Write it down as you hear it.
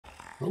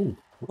Oh,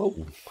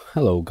 oh,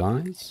 hello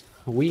guys.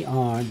 We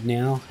are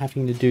now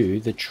having to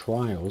do the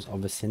Trials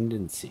of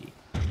Ascendency,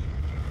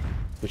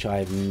 which I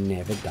have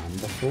never done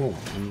before,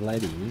 and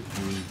Letty is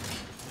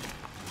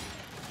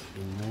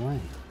in the way.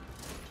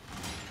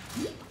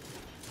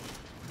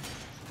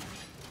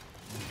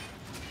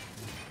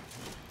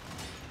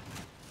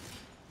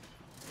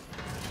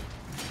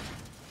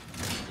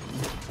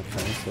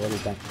 Okay, so what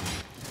is that?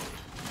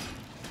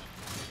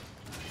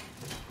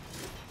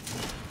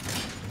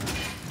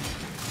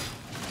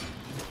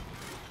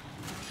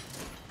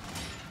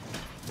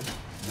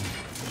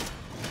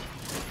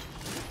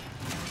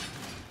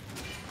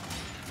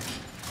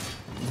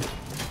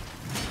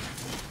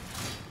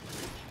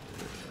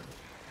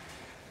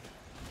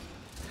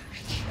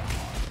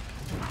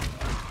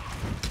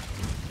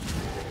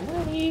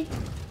 Letty!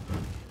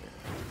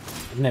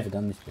 I've never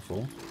done this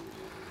before.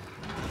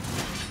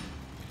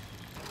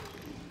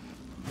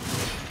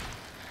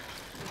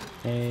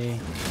 Hey.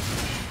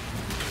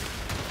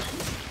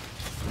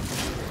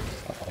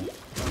 Uh-oh.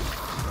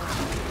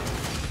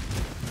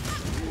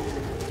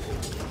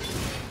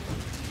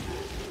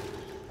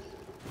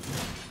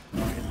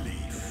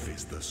 Belief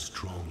is the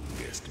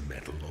strongest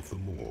metal of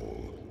them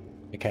all.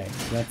 Okay,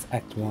 so that's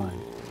Act 1.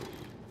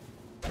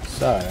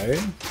 So,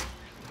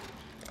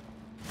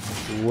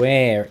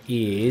 where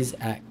is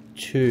Act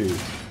 2?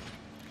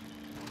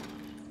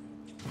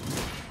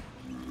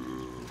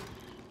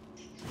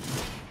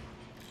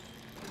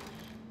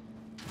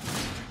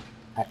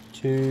 Act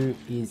 2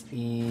 is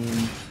in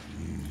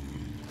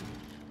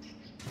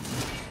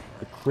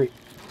the crypt.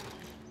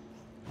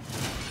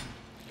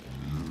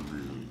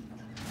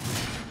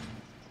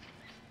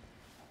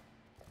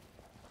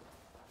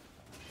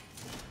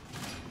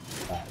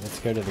 Right, let's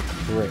go to the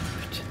crypt.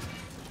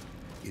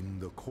 In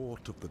the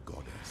court of the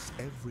goddess,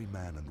 every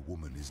man and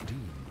woman is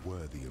deemed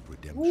worthy of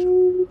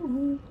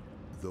redemption.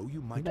 Though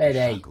you might be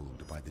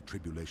shackled by the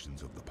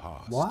tribulations of the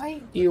past.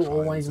 Why do you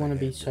always want to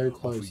be so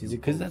close? Is it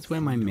because that's where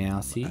my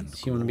mouse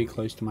is? You want to be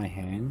close to my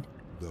hand?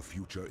 The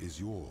future is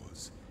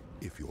yours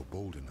if you're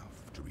bold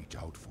enough to reach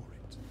out for it.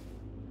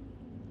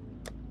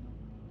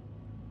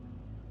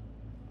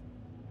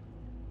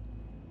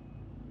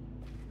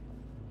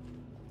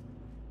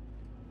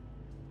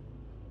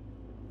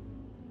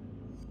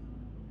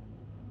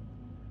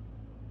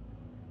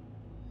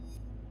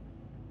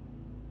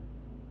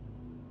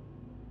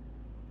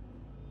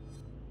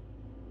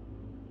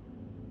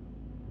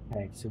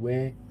 Okay, so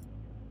where?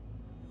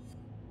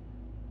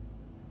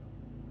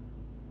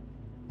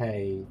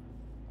 Okay,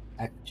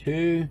 Act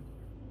 2.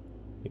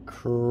 The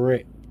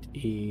crypt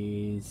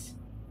is...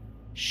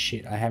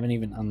 Shit, I haven't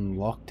even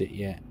unlocked it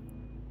yet.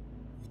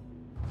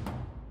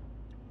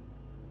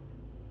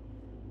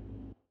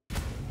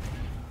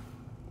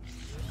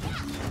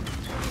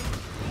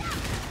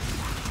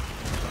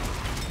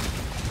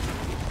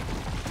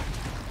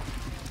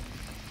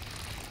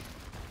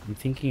 I'm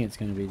thinking it's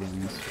going to be down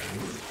this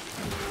way.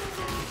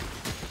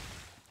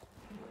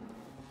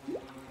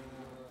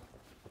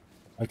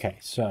 Okay,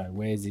 so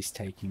where's this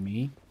taking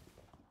me?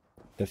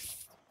 The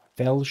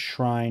Fell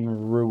Shrine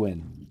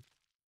Ruin.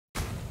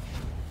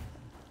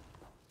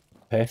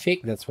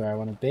 Perfect, that's where I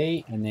want to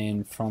be. And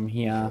then from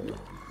here,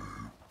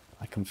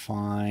 I can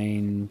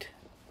find...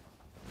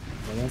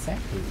 Where is that?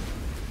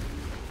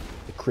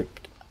 The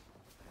crypt.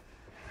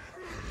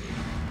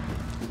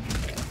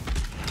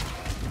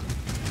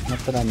 Not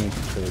that I need to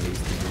clear these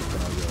things,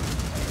 but I will.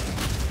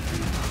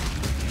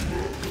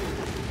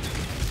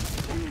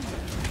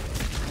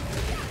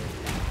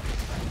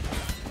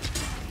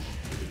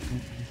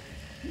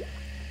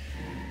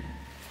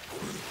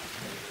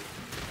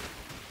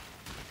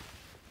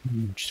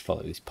 Just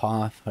follow this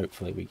path.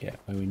 Hopefully we get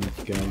where we need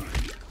to go.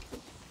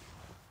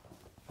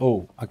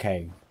 Oh,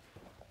 okay.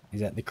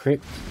 Is that the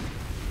crypt?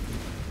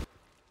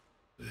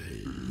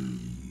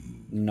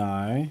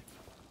 No.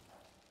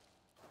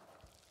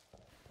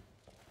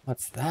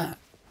 What's that?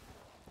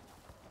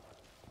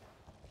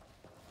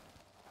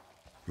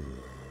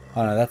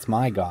 Oh no, that's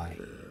my guy.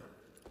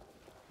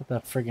 What the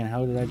friggin'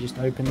 hell did I just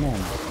open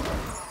then? I'm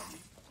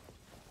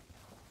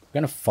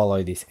gonna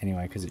follow this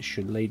anyway because it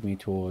should lead me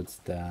towards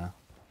the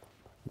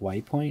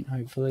waypoint,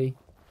 hopefully.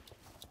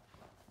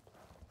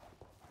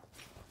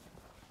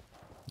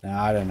 No,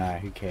 I don't know.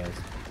 Who cares?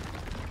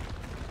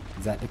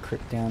 Is that the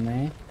crypt down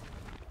there?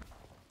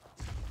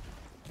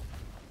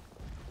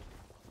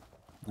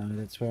 No,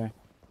 that's where...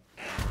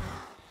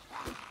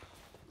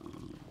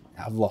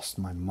 I've lost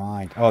my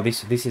mind. Oh,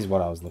 this is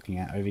what I was looking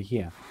at over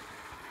here.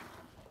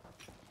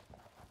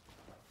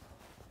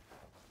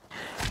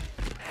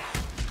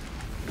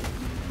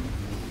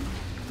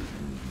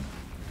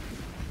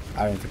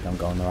 I don't think I'm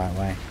going the right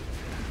way.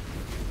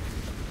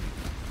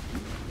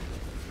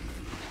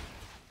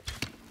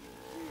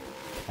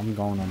 I'm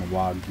going on a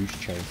wild goose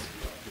chase.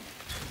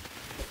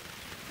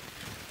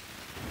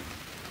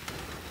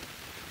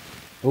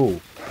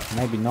 Oh,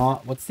 maybe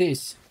not. What's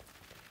this?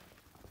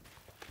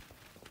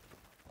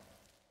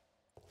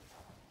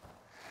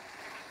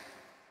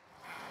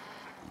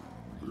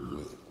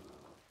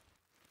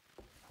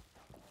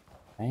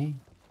 Hey.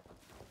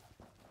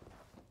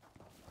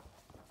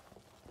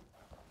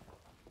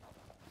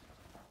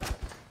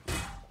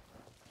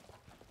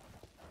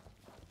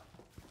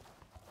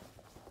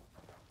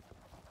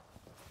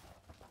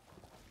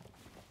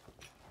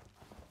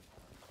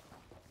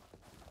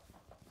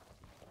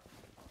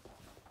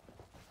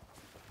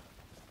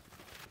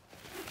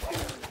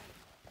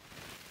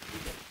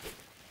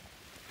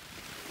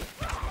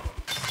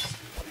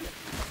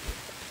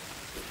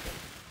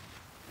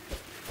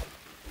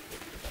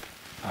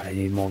 I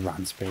need more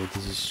run speed.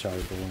 This is so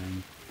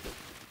boring.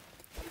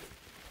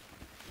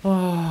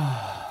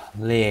 Oh,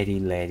 lady.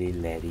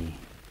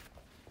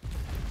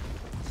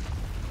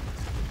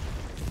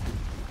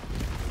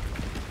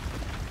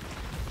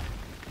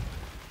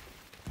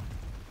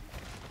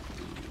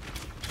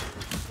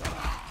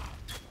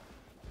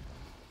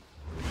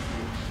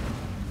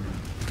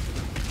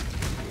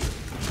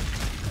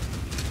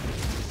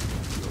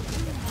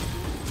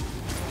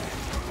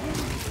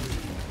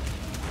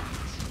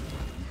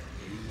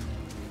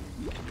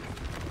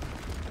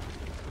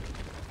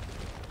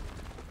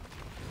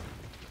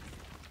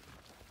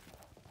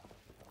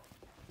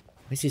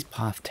 Where's this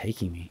path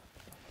taking me?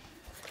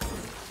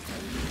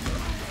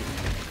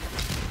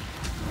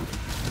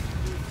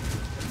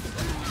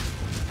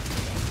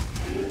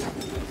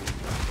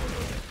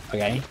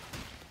 Okay.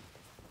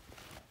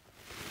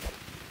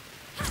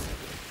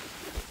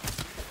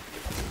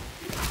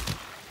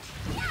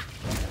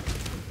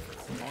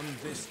 On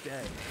this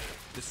day,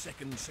 the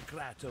second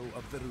Sacrato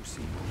of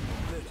Verusi,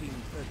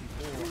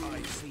 1334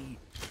 IC,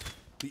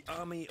 the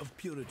army of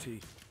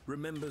purity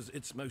remembers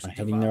its most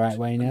heading the right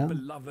way now?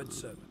 beloved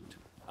servant,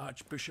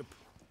 Archbishop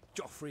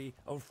Geoffrey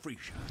of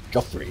Frisia.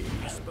 Joffrey.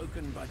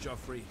 Spoken by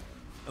Geoffrey,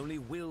 only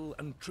will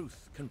and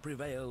truth can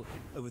prevail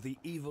over the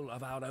evil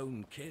of our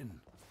own kin.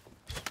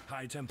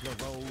 High Templar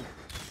Vol,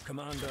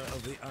 commander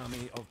of the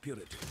army of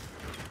purity.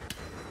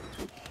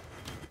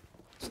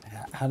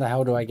 How the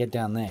hell do I get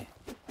down there?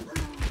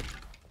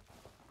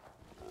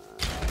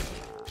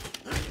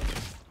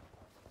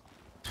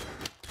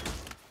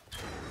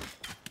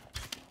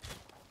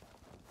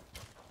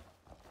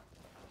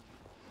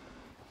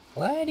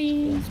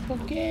 Bloody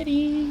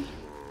spaghetti.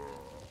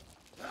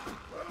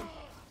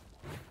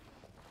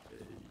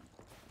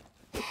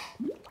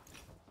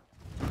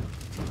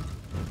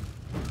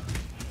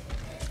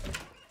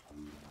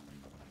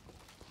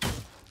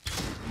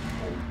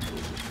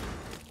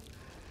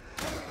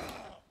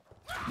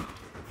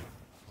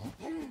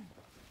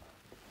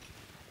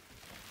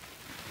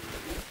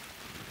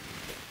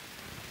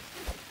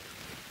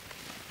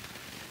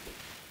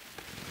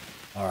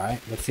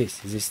 Alright, what's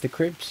this? Is this the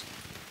cribs?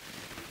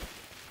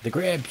 The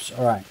cribs!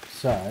 Alright,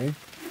 so...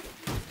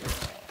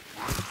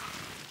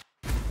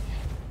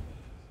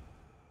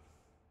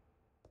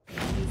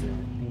 there's a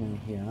thing in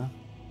here.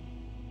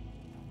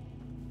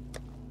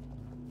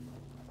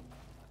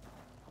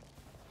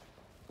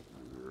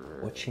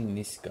 Watching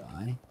this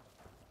guy.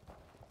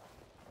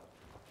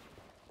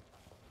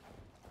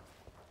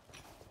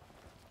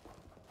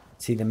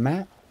 See, the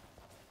map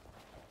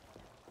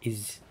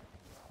is...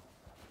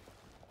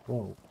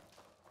 Whoa.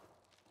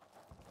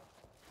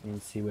 And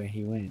see where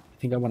he went. I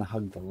think I want to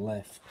hug the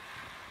left.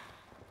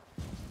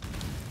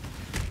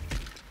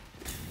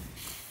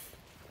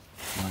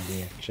 No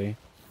idea, actually.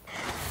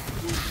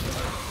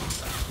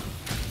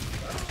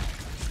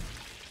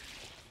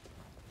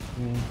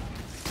 Yeah.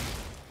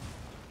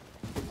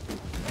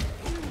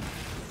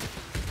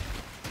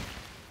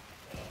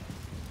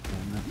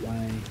 Going that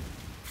way.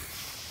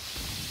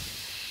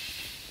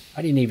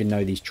 I didn't even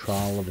know these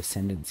Trial of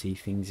Ascendency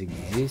things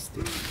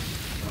existed.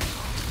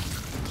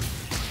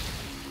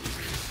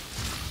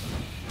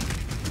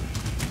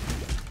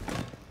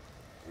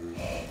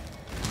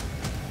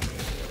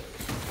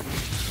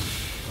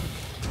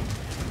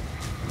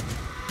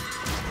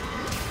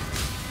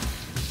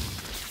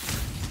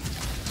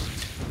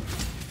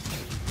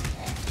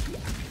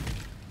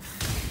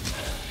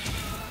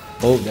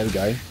 Oh, there we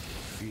go.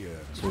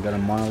 So we got a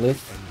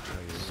monolith.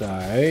 So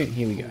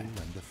here we go.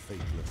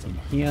 In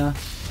here.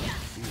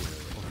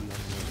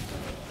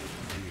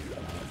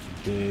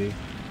 Do.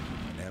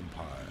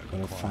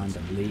 Gotta find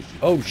a leak.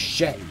 Oh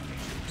shit!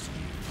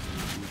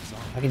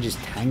 I can just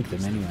tank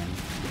them anyway.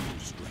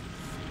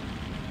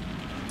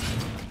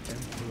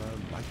 Emperor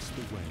lights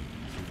the way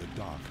through the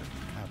darkened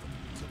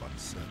caverns of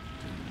uncertainty.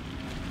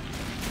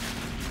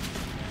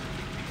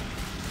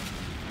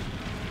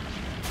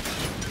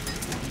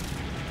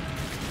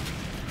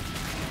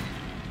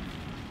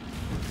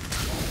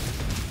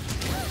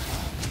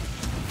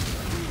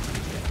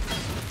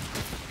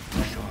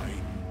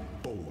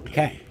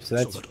 Okay, so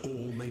that's so that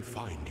all may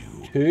find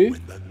you 2.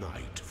 when the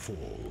night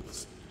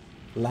falls.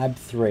 Lab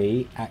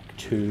 3, Act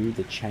 2,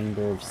 The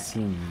Chamber of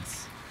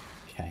Sins.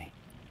 Okay.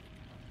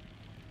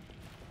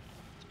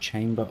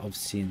 Chamber of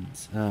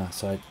Sins. Ah,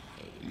 so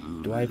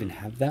do I even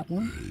have that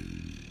one?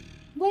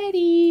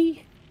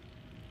 Ready.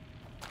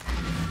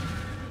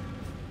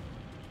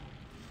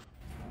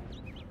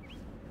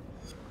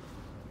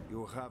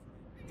 You have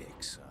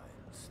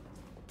exiles.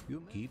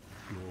 You keep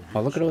your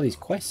Oh, look at all these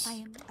quests. I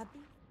am a beast.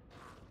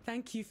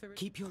 Thank you for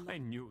keep your. I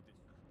knew this.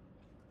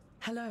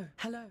 Hello,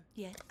 hello.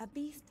 Yes, a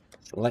beast.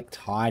 Select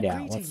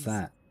hideout. What's Greetings.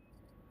 that?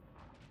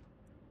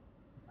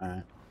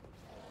 Alright.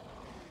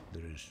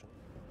 There is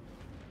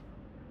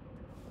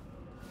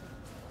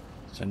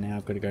So now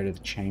I've got to go to the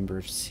Chamber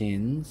of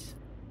Sins,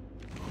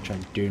 which I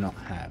do not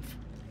have.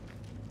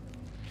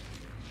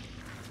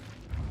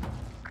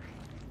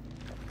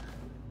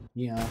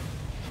 Yeah.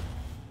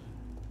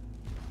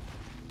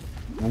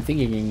 I'm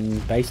thinking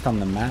based on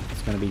the map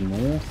it's going to be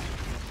north.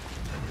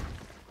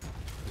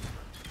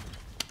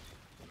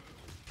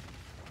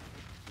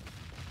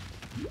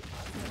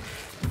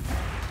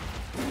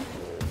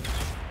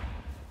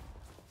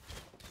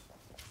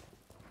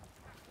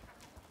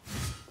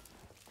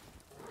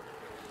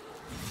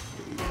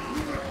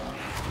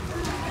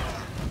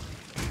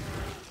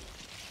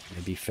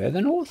 he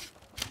further north?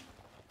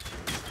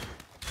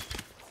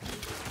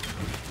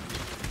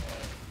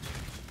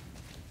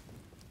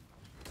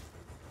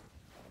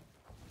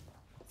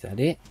 Is that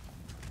it?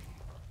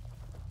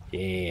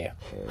 Yeah.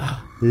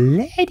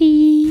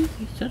 Lady!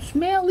 So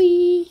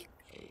smelly!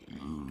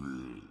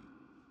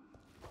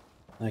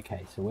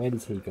 Okay, so where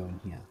does he go in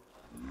here?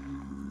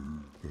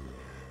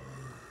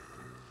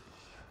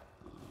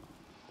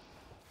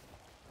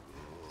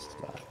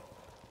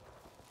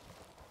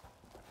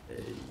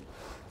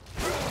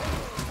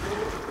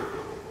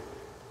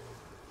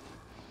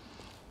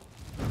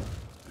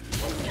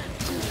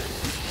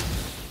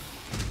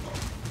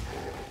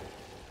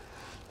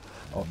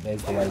 Oh,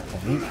 there's the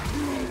waypoint.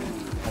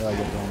 How do I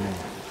get down there?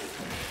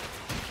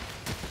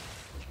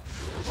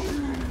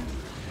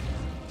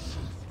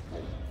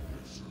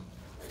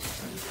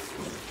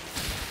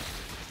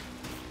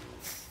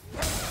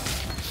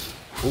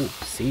 Oh,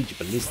 Siege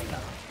Ballista.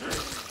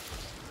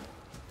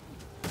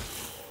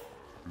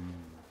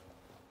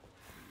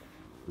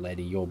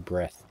 Lady, your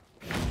breath.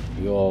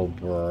 Your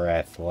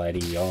breath,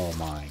 lady. Oh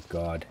my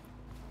god.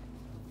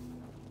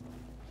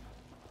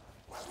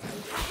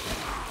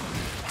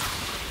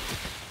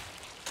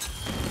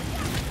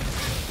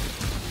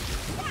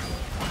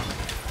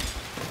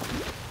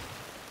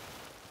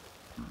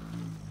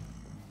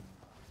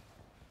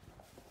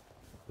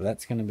 So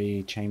that's going to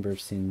be Chamber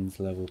of Sins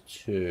level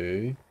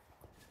 2.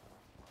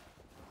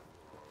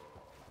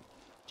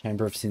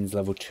 Chamber of Sins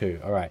level 2.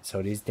 Alright, so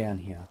it is down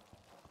here.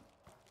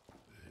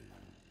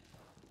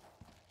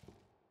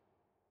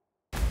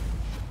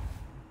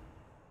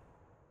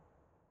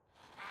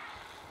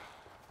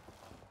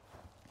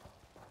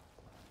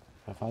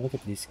 If I look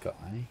at this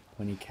guy,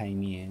 when he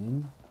came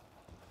in,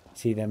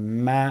 see the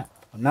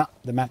map? No,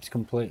 the map's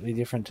completely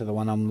different to the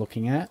one I'm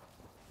looking at.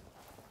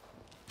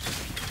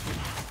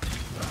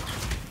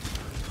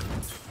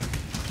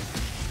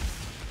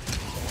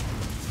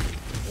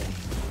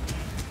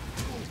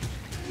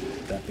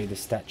 Would that be the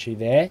statue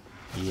there?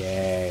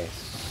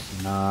 Yes.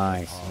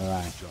 Nice.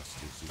 Alright.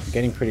 I'm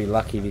getting pretty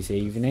lucky this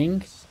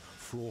evening.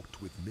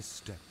 Fraught with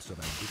missteps of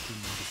ambition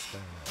and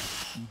despair,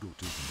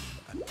 egotism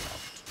and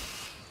doubt.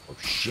 Oh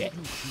shit.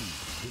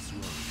 This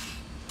road.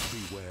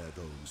 Beware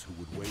those who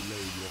would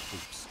waylay your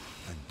hopes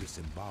and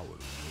disembowel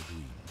your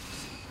dreams.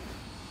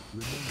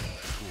 Remain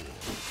true.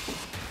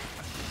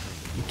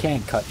 You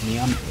can't cut me,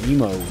 I'm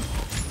emo.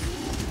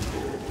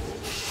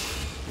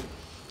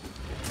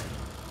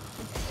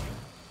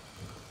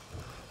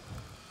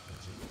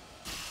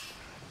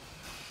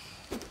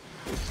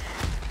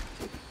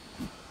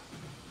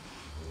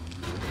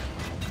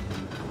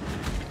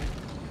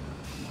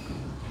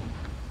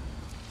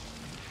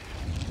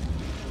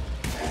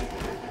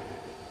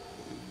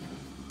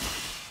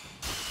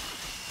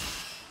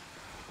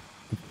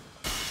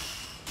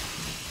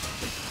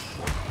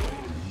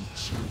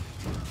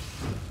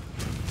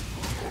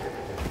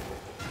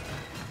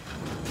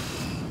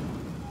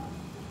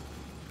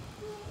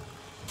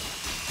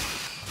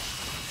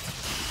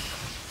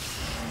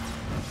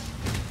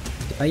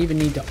 I even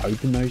need to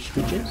open those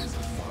switches.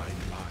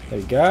 There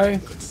we go.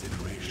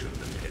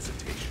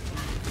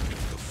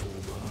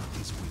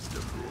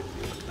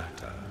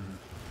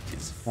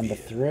 Number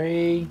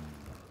 3.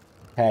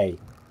 Hey.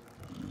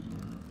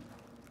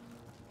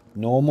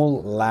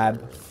 Normal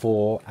lab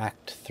 4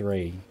 act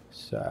 3.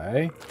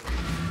 So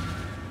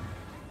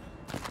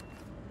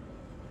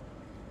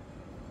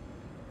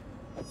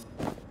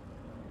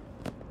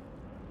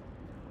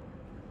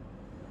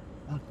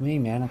fuck me,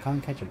 man, I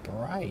can't catch a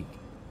break.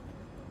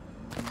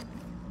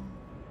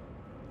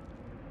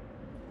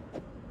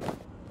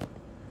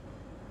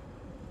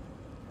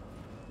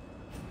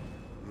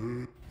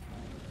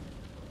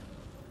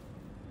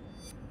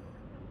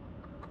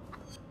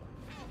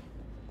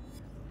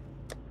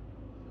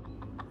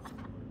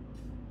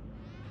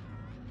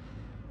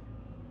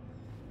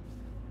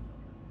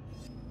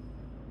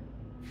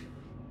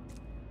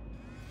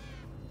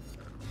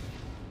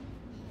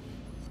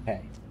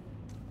 Okay.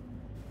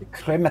 The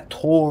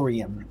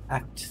crematorium,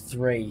 Act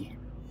 3.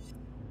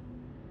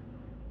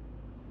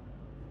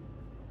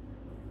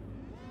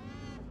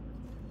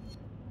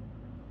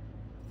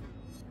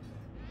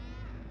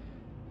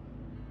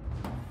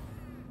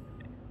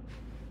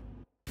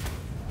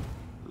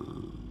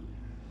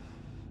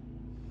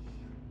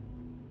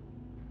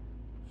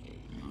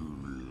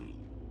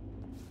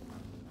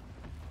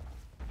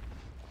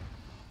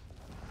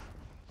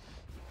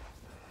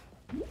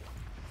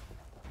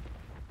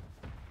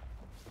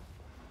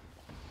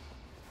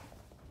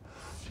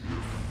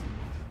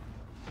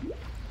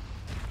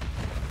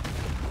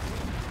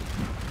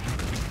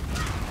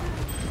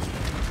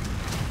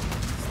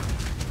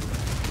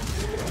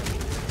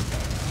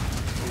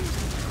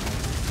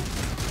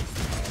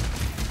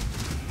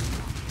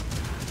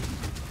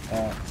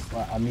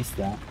 Well, I missed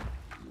that.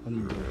 What do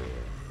you do?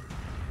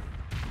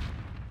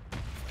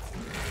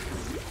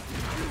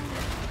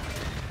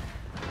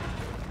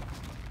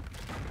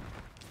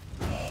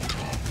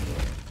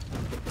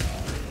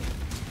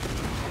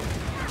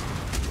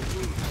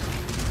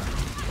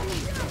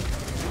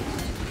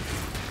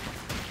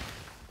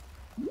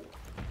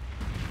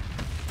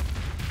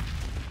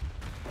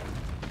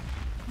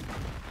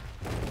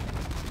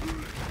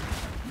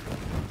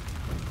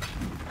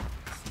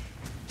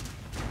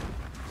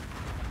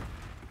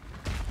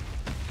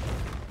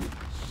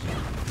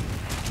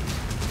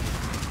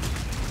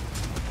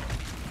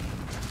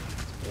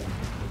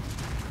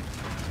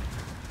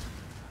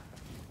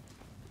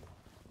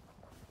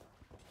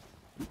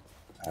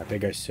 I better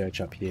go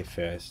search up here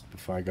first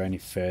before I go any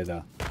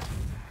further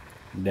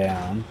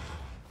down.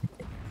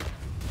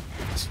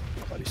 It's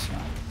bloody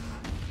smart.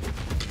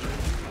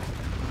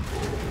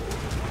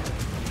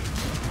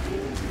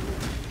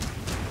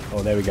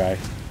 Oh, there we go.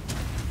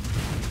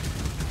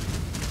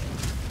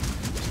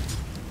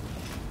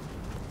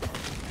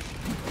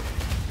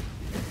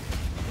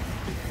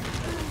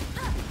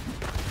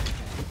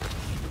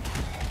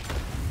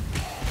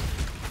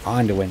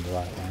 Kinda went the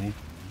right way.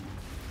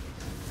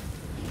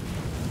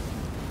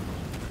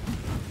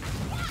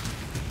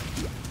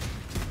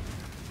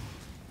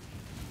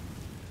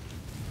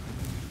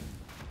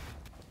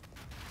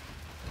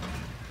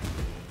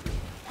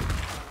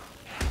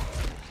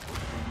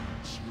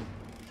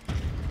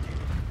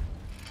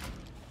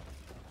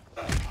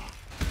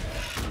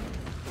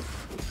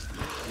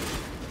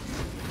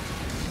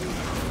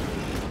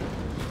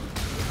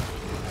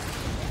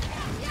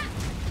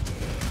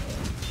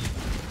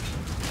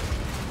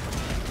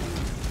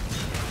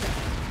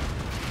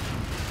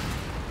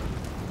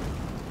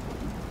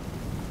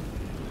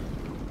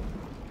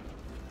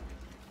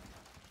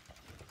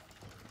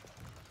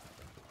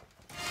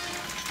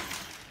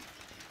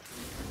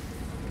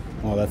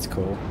 Oh, that's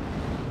cool.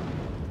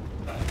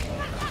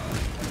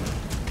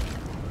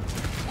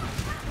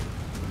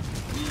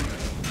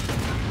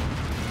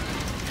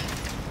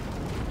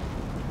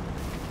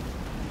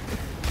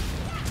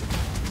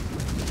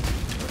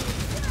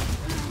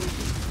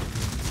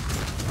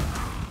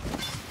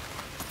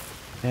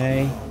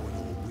 Okay,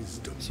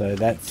 so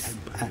that's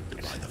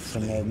Act. So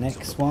the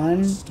next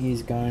one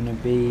is going to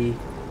be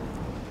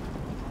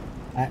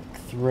Act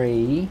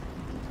 3.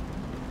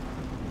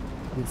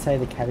 Did it say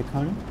the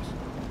catacombs?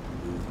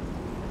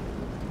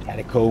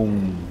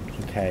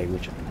 Catacombs. Okay,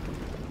 which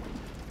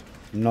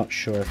I'm not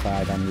sure if I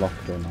had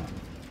unlocked or not.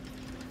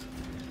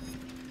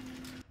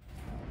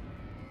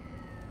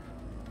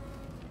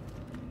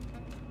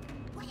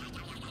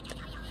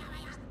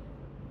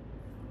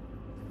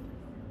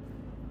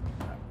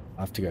 I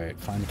have to go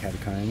find the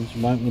catacombs.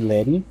 Won't we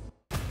let him?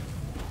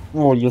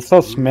 Oh, you're so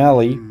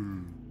smelly.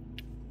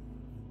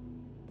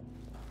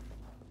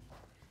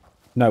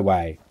 No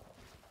way.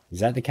 Is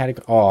that the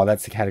catacomb? Oh,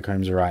 that's the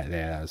catacombs right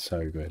there. That was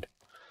so good.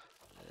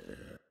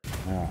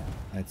 Alright,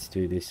 let's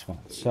do this one.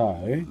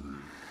 So...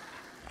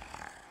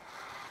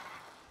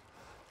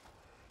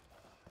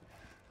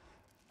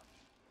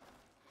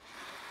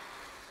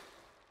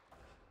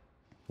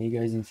 he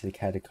goes into the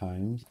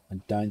catacombs. I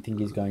don't think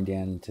he's going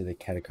down into the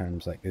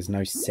catacombs. Like, there's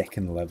no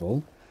second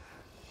level.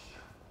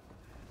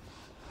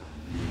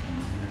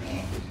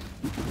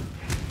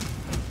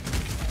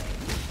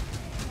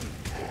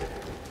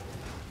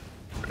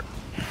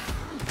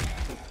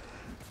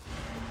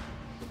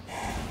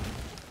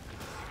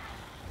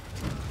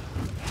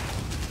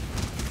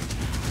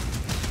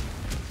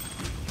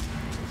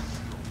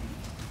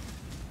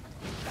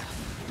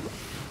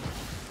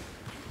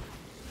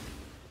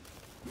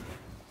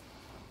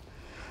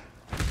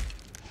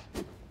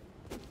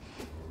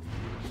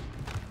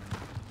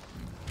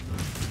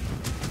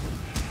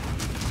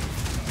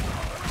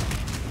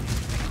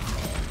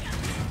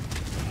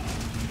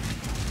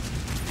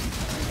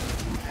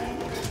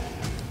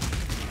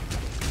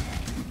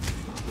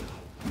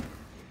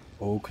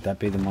 Oh, could that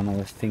be the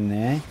monolith thing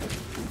there?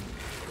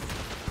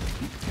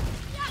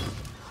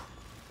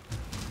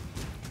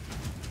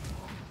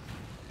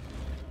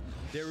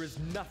 There is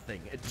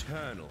nothing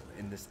eternal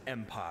in this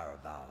empire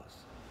of ours,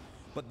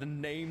 but the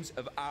names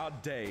of our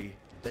day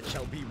that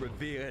shall be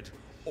revered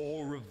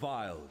or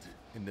reviled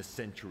in the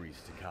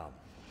centuries to come.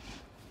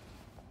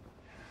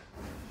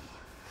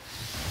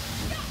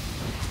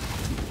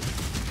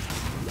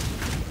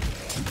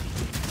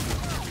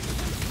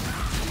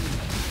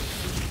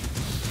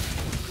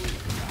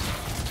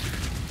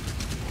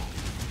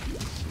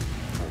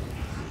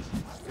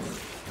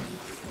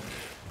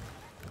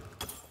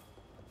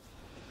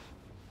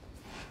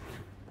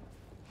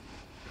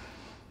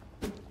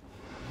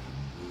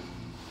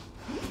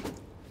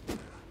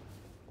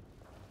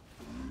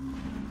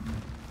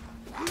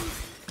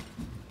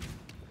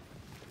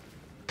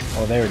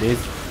 Oh, there it is.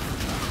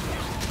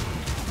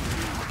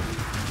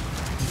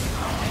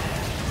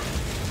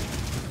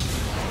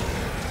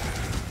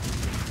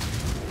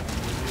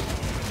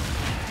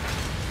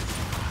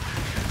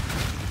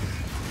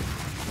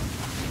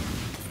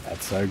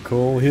 That's so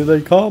cool. Here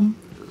they come.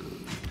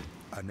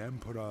 An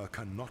emperor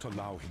cannot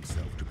allow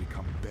himself to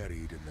become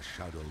buried in the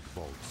shadowed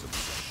vaults of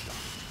Zelda.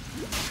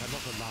 He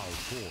cannot allow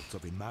thoughts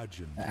of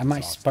imagined Am I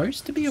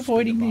supposed to be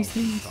avoiding these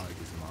things? Inside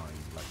his mind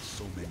like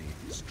so many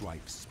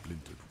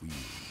strife-splintered wheels.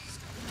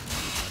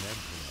 An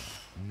emperor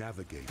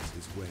navigates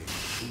his way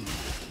through the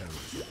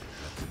terrors of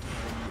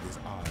complexity with his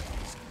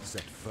eyes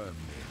set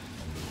firmly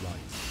on the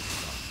rising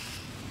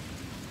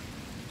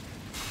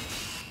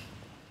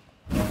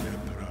sun. The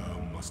emperor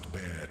must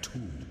bear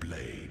two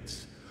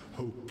blades.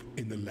 Hope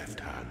in the left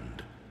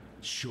hand,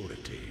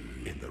 surety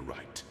in the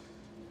right.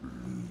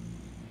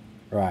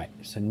 Right,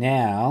 so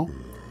now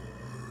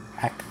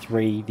Act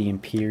 3, the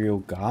Imperial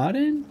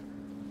Garden?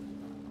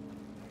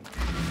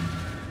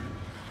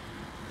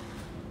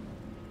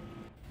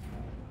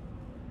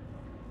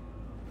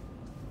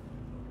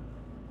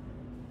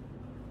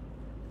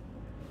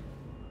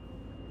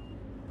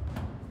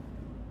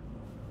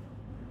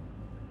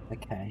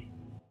 Okay.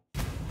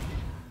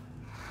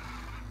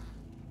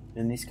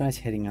 And this guy's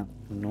heading up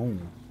north.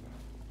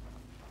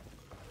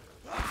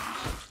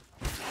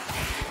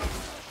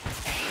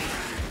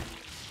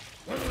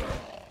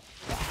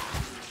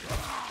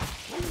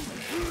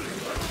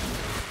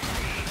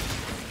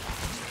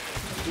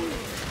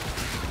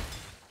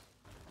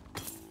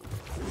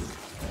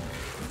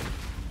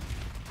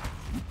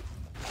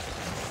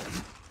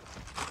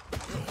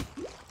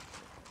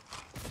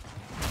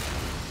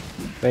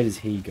 Where does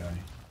he go?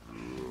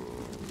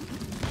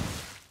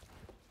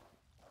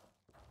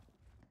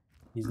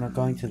 He's not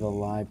going to the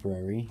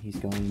library. He's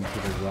going to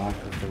the right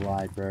of the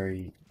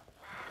library.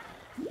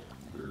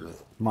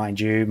 Mind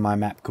you, my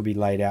map could be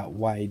laid out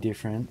way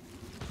different.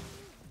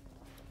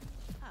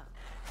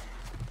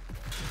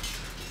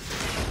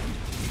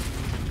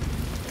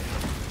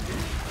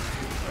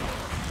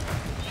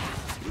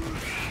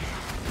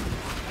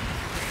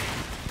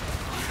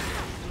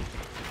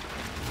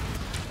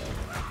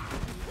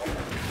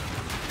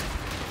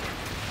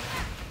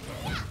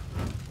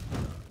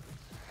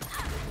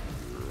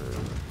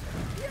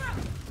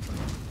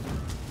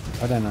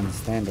 I don't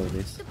understand all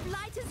this. The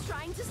blight is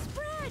trying to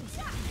spread.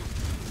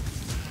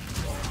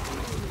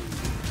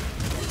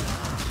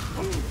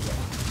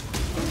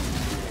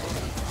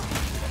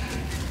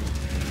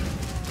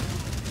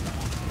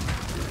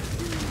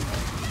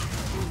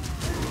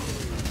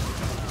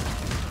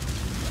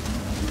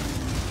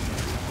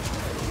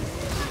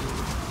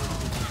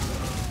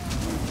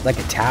 Like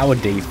a tower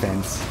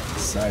defense.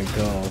 So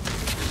cool.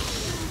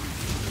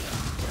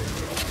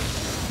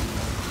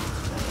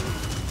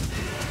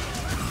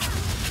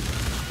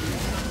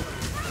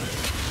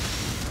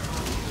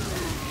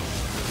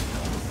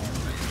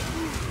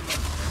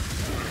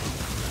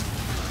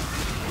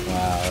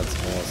 Wow, that's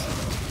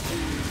awesome.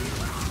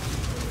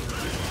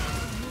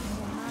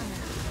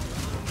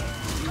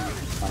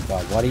 My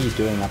God, what are you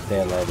doing up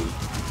there, lady?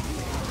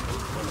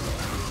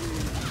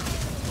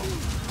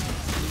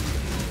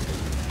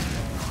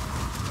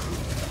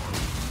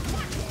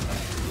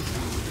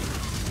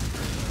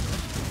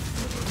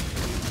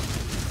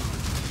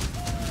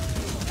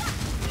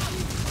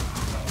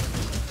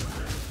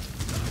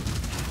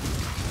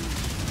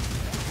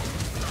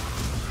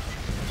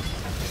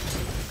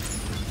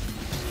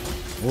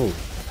 Whoa.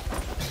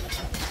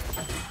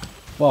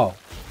 Whoa.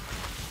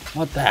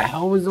 What the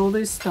hell was all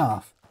this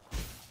stuff?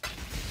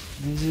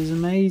 This is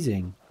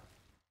amazing.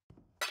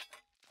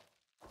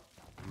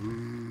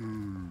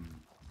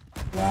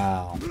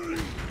 Wow.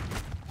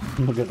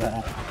 Look at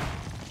that.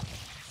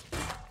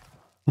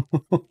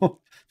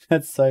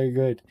 That's so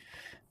good.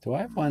 Do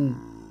I have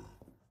one?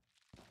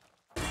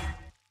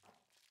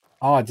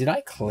 Oh, did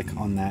I click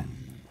on that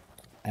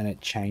and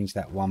it changed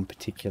that one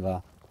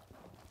particular...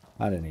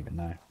 I don't even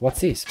know.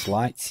 What's this?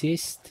 Blight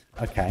Cyst?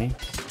 Okay.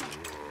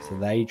 So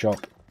they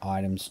drop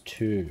items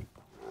too.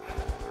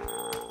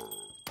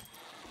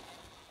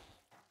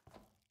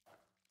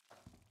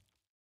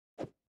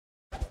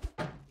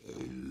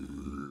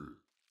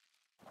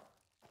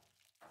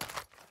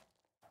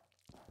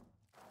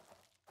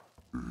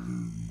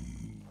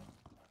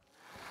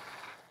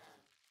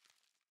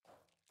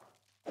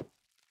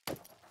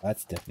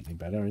 That's definitely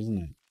better, isn't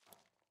it?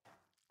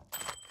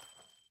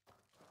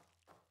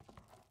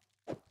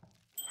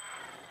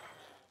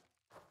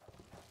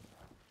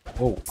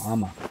 Oh,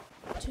 armor.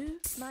 Too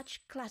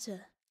much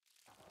clutter.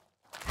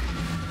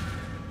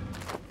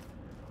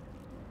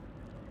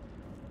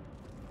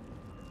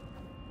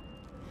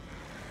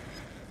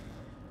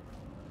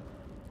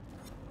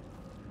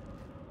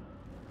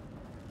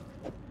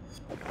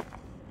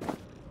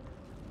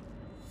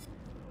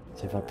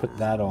 So if I put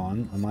that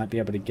on, I might be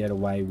able to get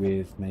away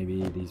with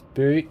maybe these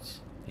boots.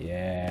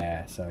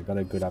 Yeah, so I got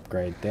a good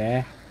upgrade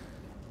there.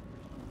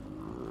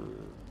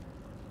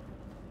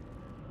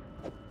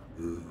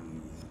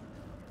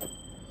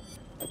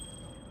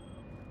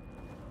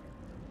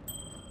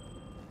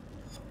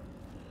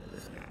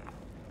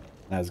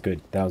 That was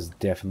good. That was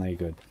definitely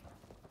good.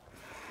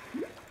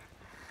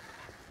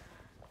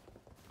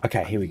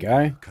 Okay, here we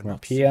go. We're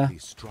up here. Simply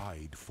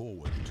stride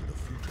forward to the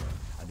future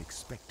and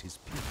expect his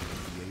people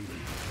to be able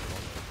to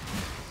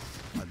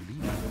follow. A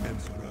leading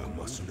emperor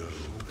must know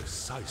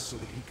precisely so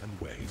that he can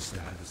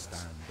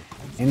understand the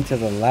consequences Into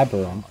the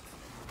labyrinth.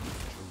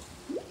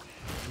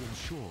 to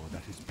ensure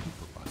that his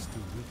people are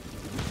still with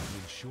him,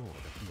 to ensure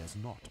that he has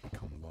not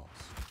become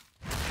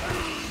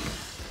lost.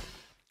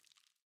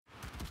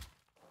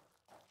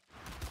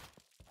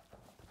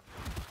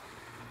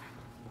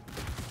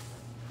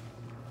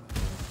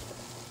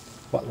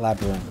 What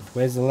labyrinth?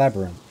 Where's the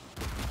labyrinth?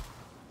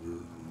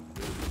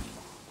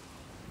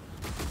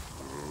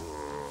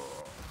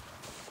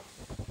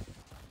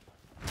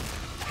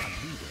 A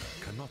leader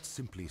cannot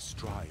simply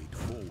stride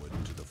forward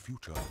to the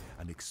future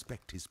and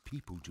expect his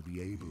people to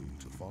be able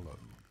to follow.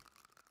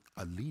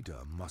 A leader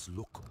must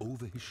look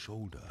over his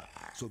shoulder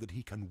so that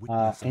he can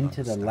witness and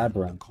into the understand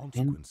labyrinth. the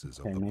consequences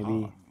Okay, of the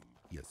maybe path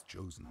he has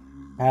chosen.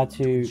 how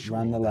to ensure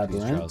run the that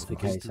his labyrinth. child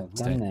Okay, is so I've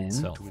the done root them.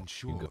 itself. to You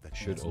ensure go, that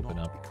he should has open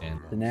not up become and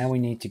So now we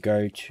need to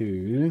go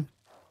to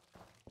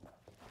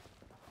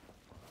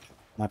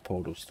My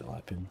portal's still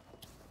open.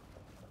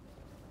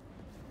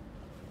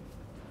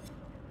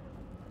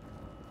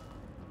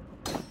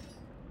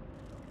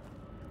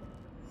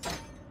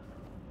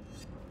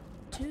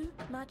 Too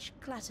much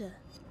clutter.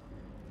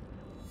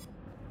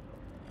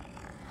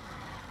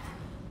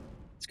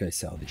 Let's go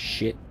sell this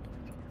shit.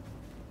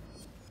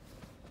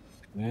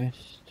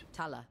 First.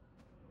 Tala.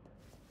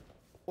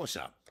 What's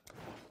up?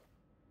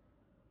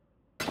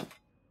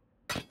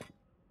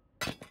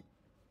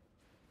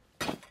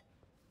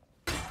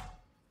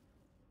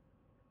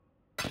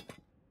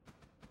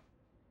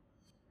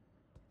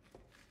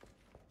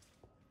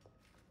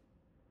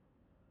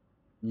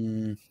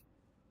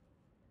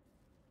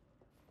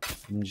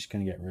 I'm just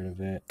gonna get rid of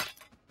it.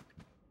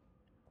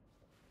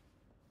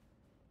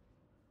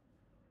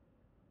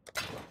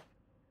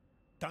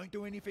 Don't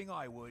do anything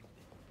I would.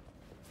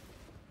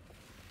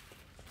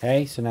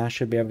 Okay, so now I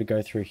should be able to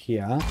go through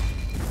here.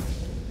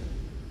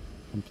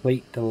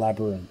 Complete the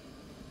labyrinth.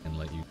 And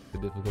let you the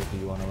difficulty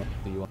you want to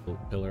the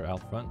pillar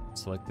out front.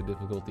 Select the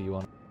difficulty you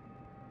want.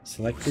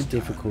 Select the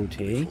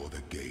difficulty. Before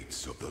the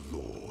gates of the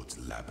Lord's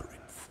labyrinth.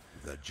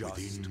 The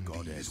just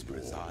goddess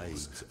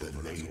resides, the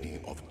Lady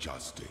of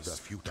Justice,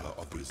 the future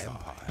of the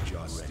Empire.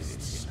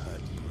 Justice in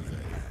her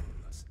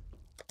hands.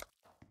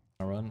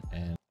 Run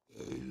and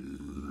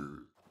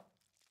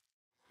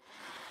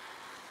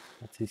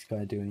What's this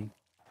guy doing?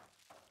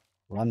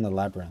 Run the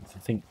labyrinth. I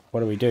think,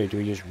 what do? Do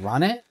we just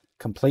run it?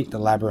 Complete the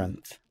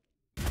labyrinth.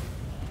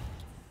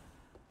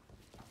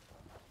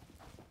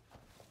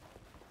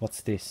 What's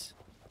this?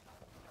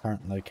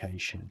 Current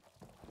location.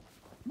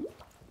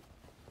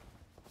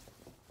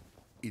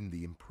 In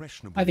the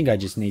impressionable I think I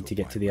just need of to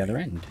get my to the other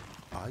reign, end.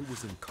 I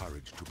was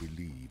encouraged to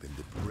believe in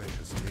the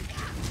precious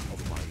nature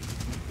of my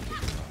people.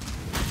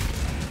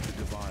 The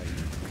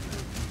divine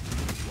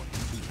what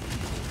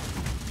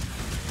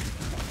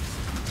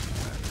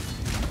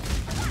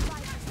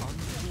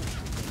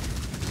unfortunately,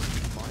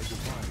 my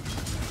divine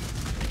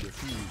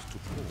refused to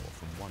pour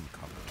from one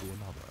cup to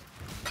another.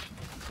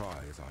 Try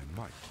as I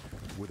might,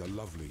 with a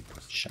lovely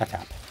Shut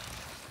up.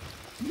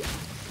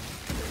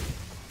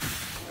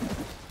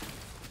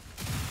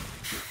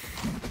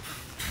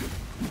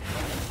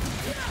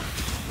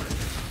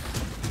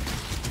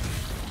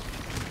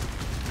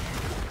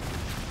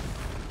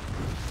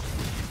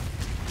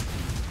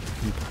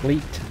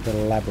 Complete the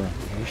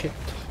labyrinth. I wish it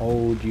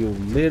told you a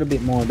little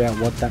bit more about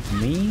what that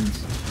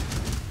means.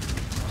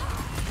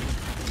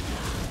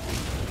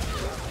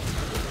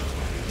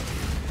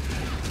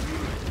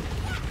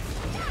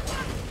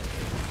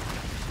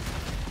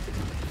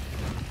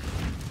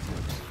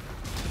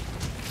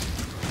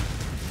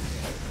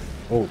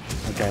 Oh,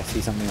 okay, I see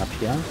something up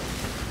here.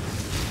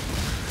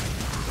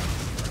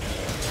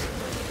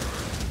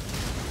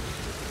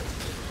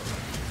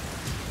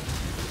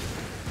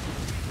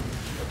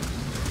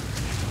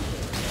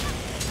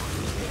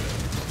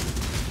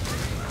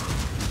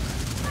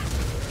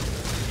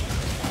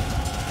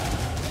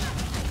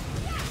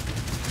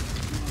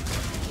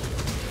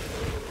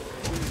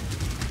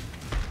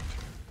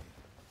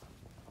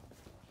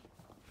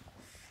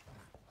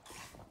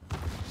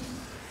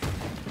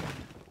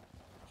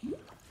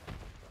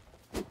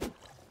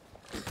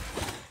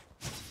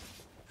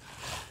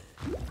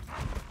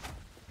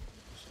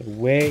 So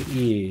where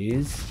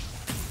is...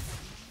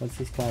 What's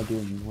this guy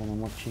doing when I'm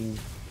watching...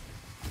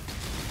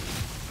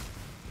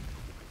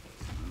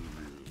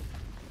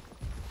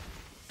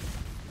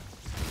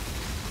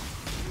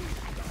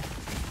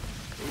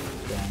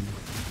 Damn.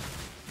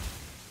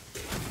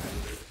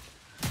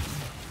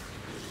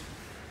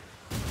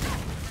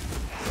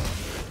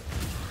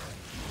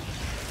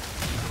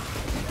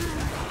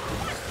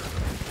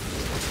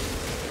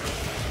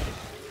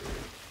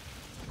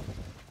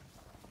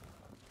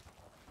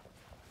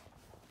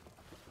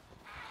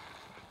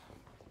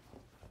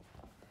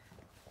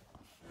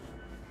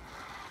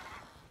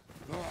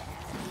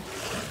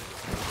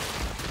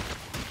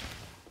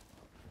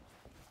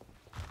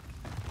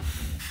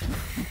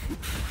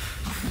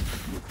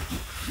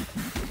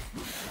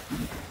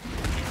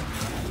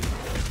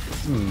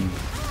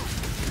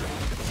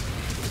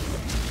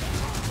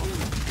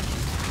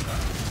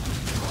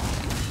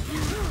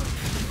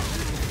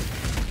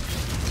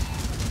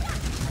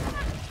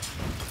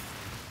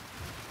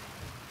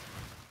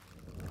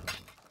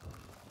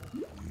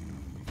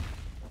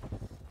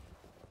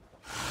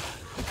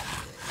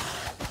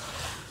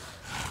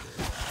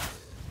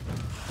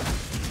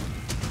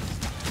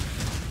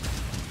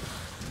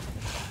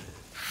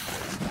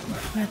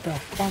 What the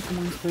fuck am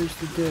I supposed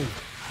to do?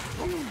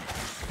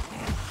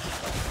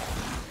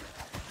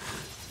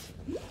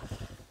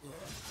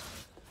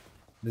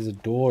 There's a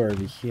door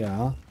over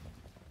here.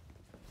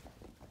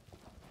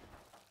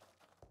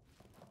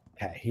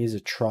 Okay, here's a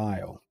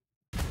trial.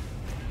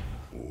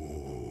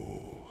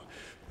 Oh,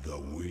 the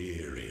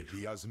weary.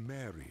 The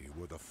Asmeri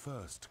were the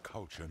first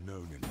culture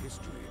known in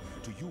history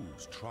to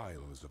use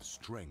trials of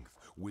strength,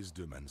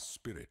 wisdom, and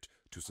spirit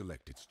to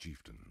select its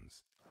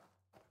chieftains.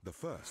 The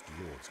first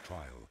Lord's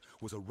trial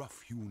was a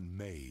rough-hewn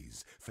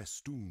maze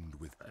festooned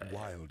with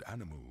wild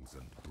animals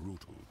and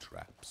brutal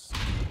traps,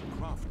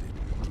 crafted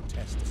to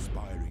test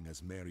aspiring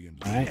Asmarian.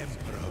 The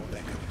Emperor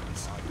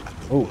beckons and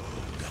the world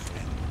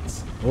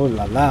attends. Oh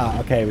la la.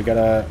 Okay, we got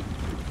a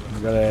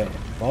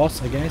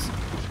boss, I guess.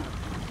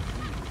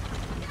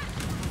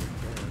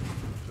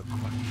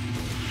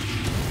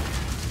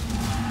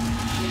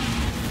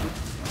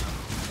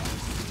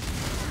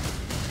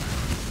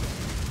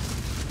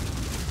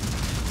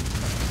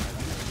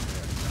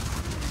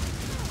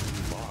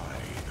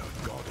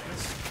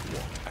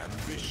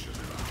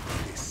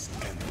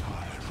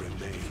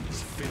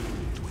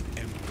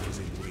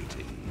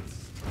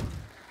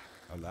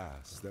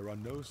 There are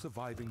no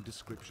surviving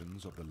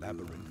descriptions of the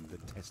labyrinth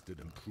that tested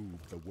and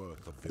proved the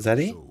worth of Is that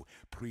it? Viruso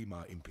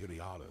Prima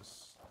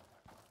Imperialis.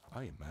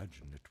 I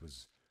imagine it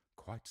was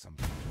quite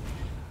something.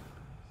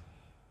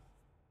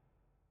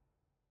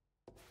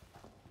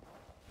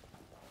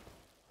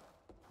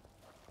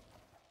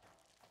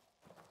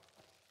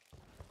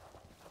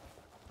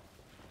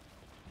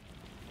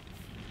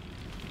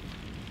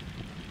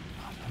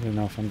 I don't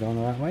know if I'm going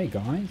the right way,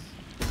 guys.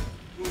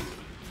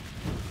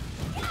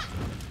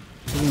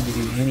 Doesn't give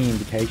you any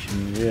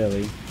indication,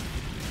 really.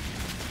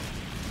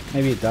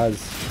 Maybe it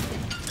does,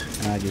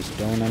 and I just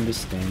don't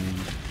understand.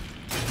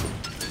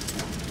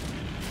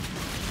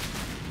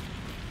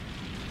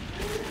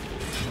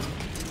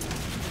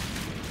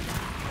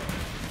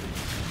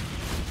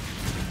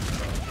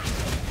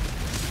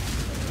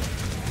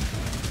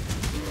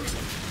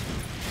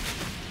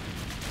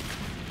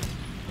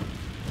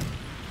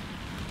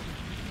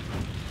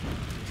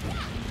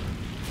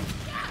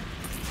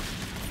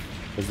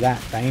 Was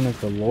that Bane of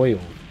the Loyal?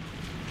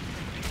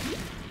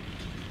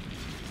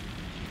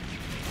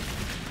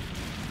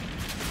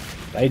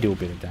 They do a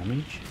bit of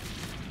damage.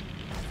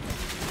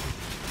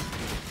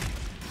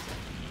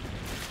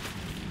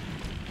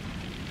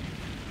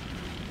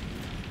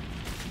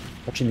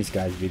 Watching this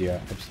guy's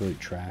video, absolute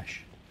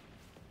trash.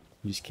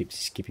 He just keeps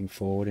skipping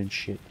forward and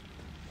shit.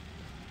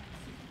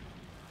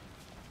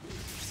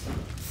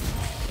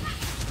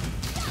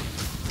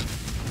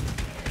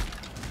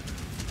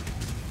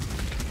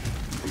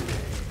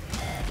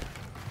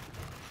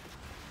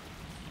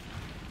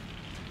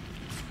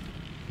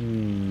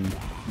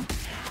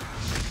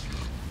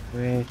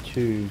 Where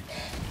to?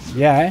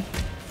 Yeah.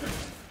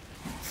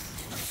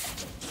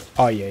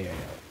 Oh yeah.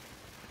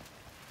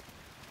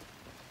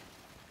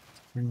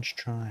 Fringe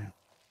trial.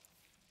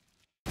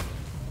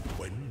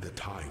 When the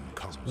time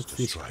comes What's to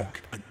this strike, crap?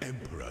 an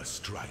emperor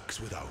strikes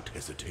without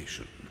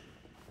hesitation.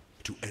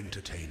 To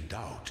entertain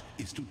doubt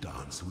is to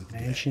dance with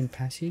death. Mansion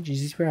passage?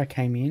 Is this where I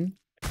came in?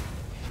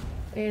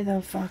 Where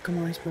the fuck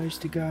am I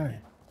supposed to go?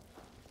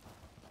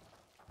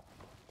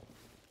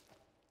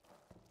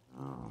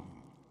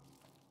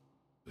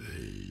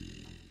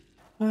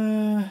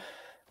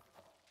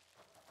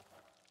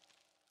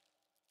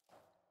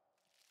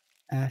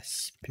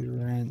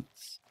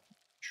 Aspirants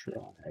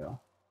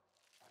trial.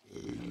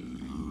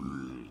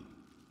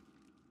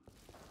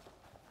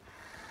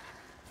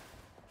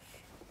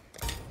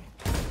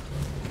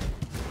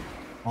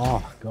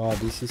 Oh god,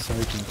 this is so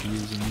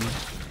confusing.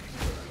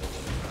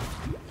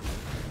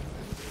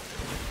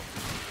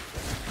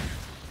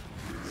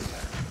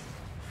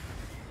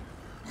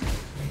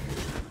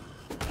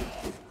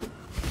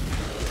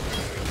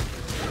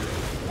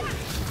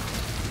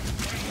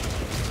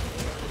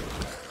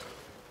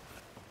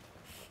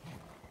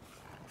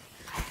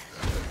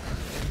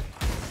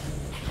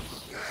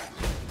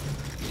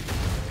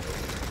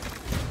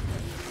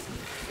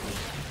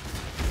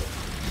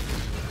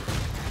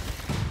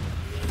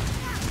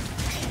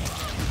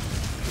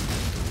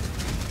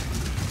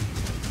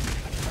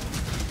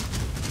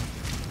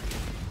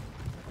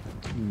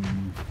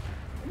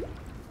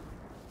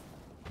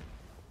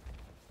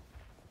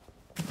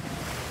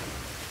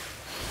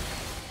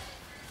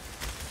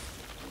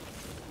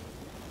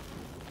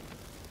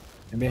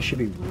 Maybe I should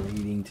be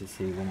reading to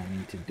see what I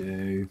need to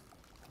do.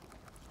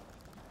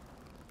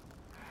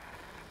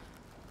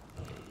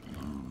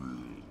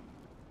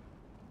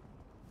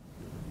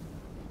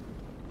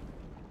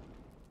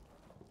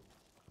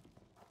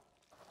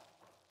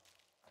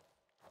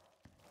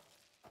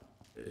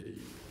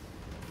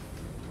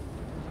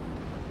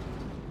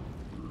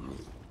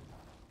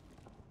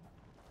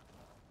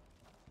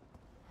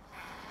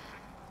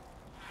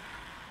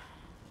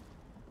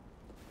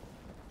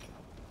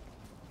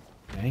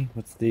 Okay,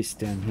 what's this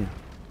down here?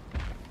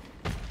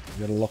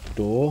 We got a locked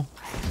door.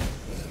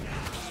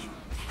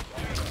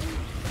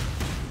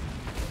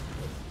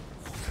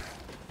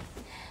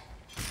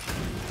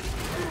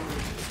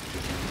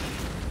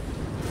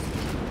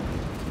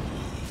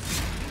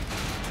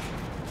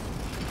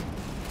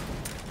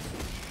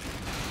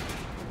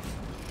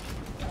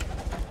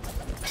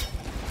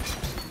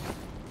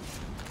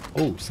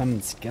 Oh,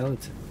 summon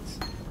skeletons.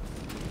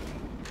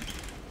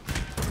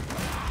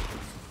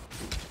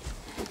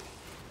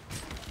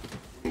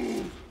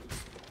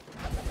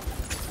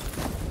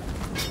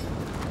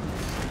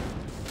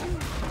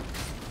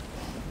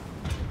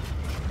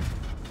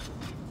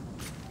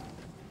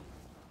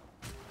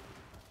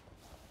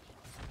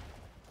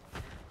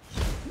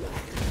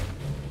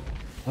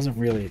 Wasn't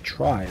really a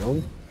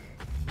trial.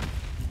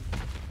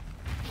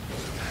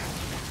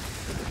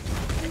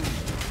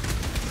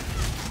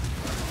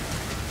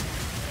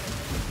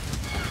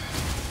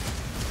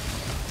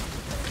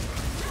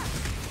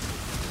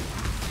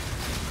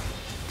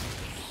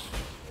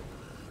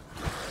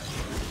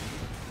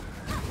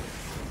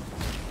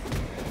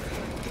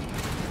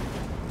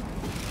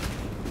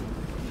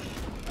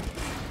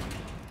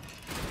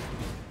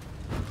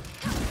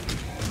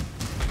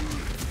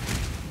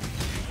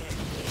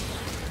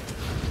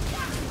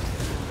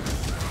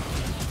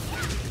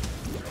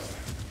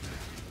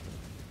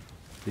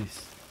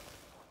 This.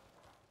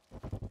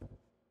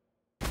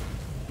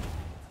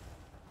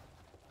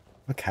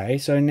 Okay,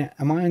 so now,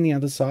 am I on the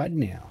other side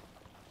now?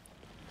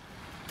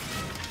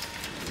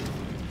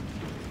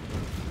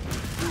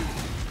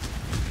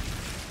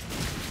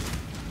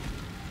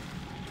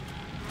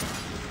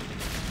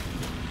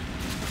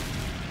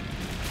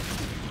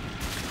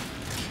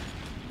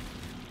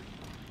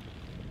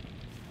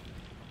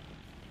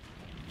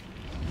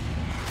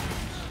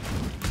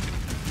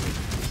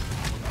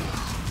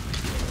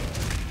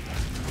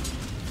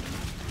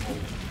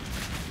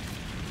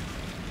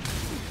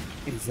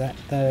 Is that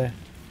the...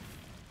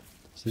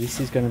 So this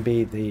is going to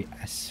be the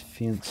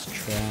Ascendency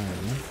trial.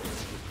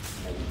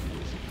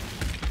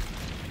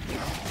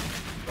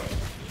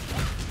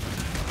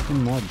 The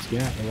mods,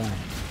 get out of the way.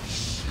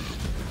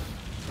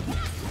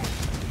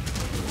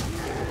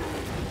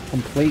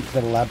 Complete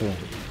the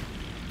labyrinth.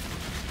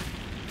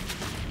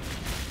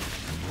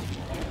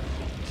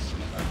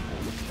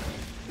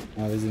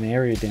 Oh, there's an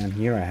area down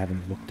here I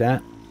haven't looked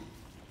at.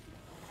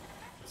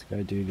 Let's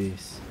go do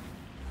this.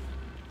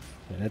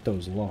 Yeah, that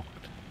door's locked.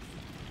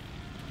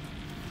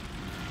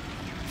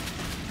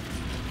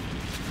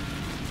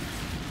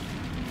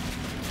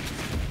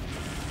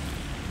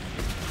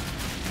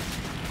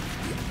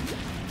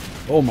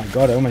 Oh my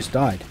god, I almost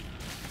died.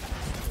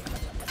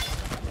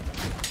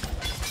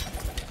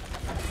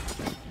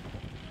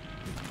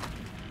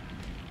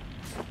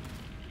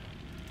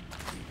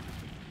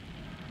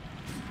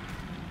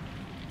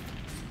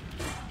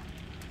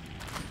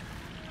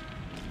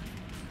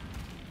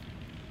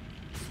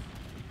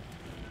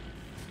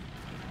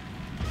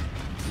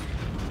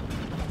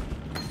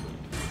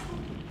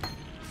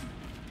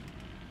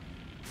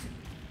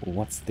 Well,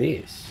 what's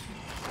this?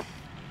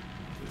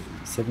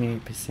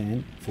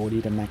 78%,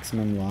 40 to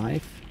maximum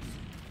life.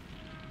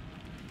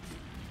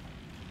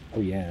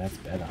 Oh yeah, that's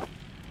better.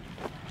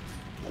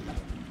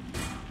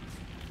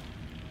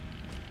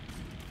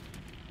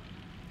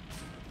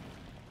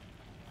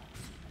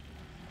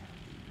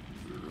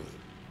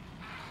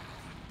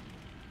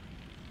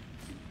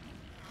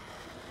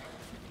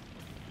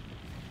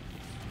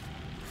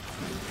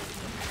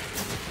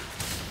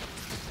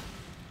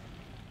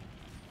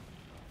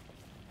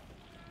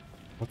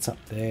 What's up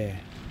there?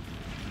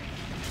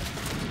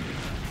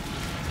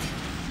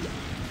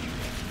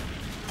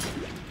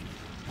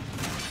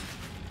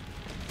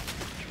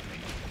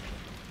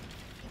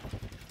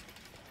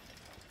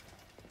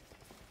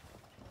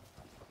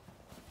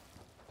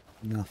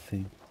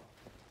 Nothing.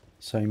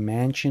 So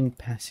mansion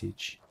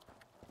passage.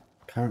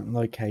 Current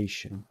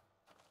location.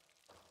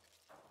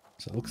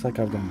 So it looks like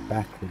I've gone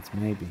backwards,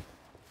 maybe.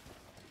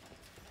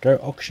 Go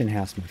auction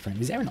house, my friend.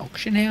 Is there an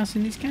auction house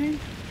in this game?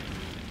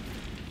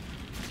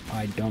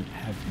 I don't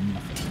have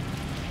nothing.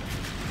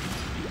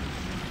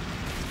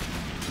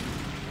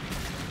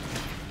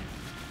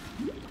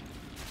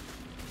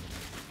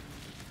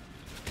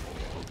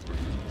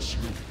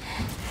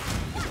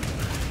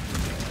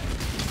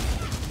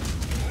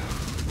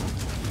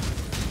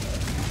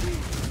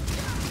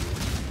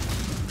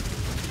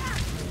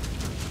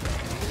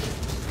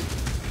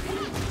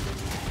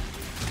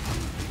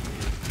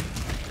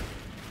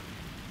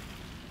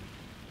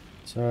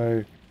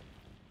 So,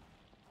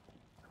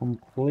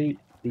 complete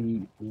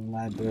the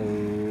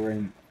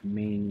labyrinth,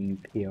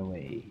 meaning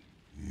PoE.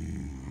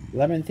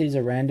 Labyrinth is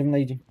a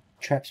randomly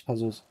traps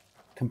puzzles.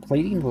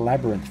 Completing the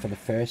labyrinth for the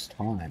first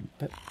time.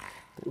 But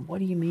what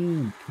do you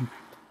mean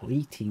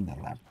completing the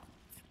labyrinth?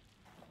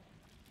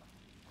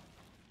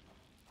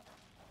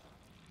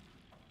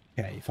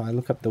 Okay, if I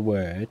look up the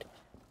word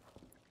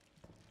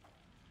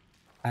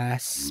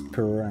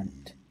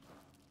aspirant.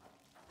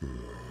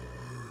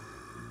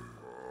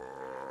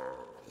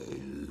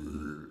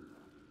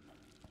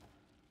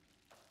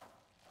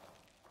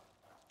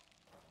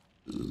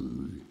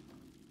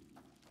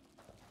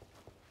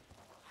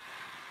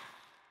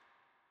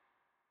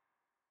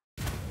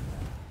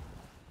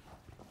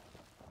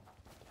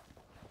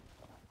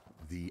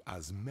 The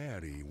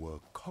Asmeri were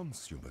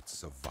consummate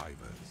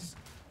survivors.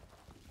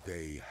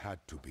 They had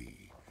to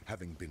be,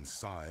 having been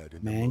sired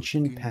in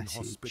Mansion the most passage.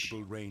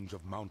 inhospitable range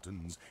of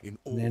mountains in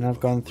all Then I've of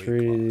gone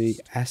through the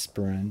Raycross.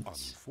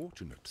 aspirants.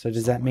 Unfortunate, So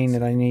does some that mean might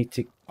that I say. need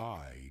to...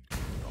 I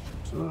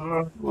do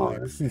not. I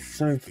this is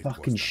so believe it fucking was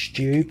the making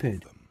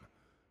stupid. of them,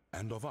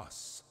 and of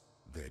us,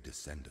 their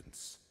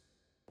descendants.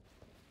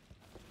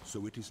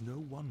 So it is no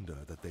wonder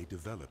that they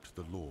developed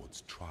the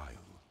Lord's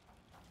trial.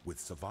 With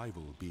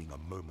survival being a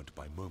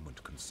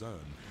moment-by-moment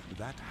concern,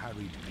 that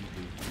harried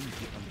people need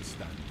to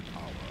understand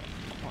power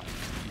quite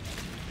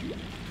easily.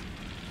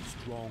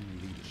 Strong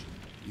leadership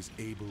is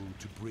able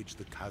to bridge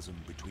the chasm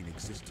between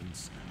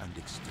existence and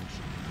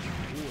extinction.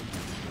 Or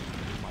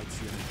you might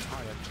see an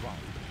entire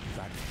tribe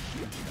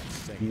vanish into that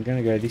same. I'm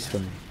gonna go this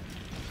way.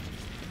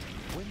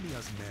 When the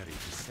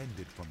Asmeri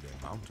descended from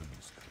their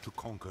mountains to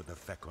conquer the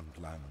fecund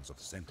lands of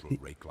Central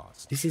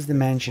Rayclast, This is the they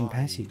mansion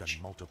thrived passage.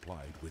 and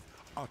multiplied with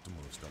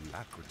utmost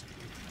alacrity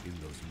in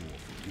those more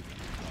forgiving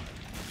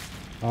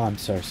times. Oh, I'm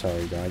so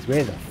sorry, guys.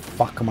 Where the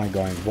fuck am I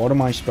going? What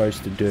am I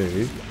supposed to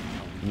do?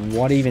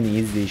 What even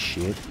is this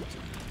shit?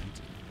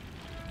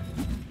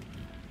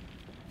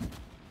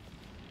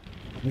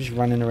 I'm just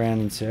running around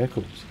in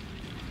circles.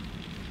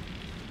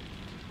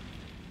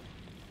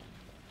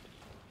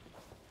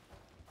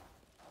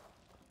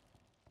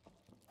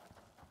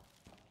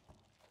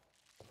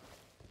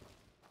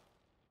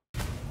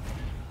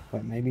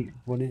 But maybe,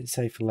 what did it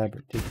say for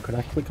labyrinth? Could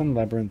I click on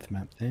labyrinth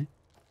map there?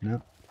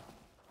 No.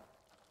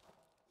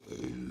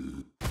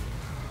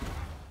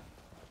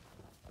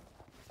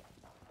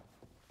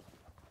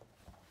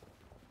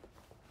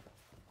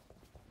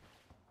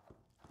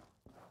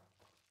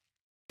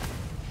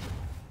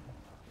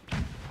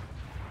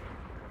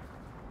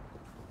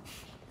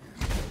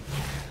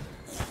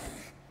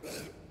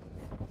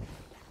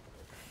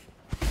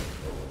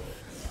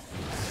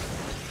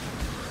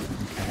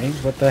 Okay,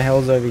 what the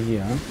hell's over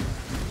here?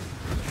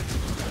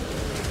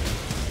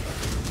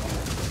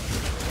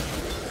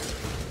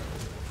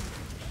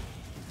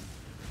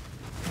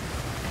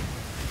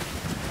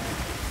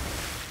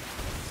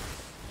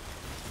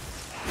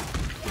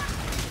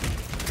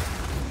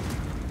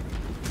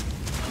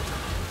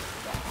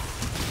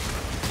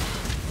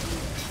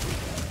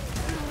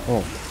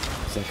 Oh,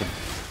 it's like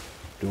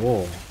a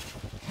door.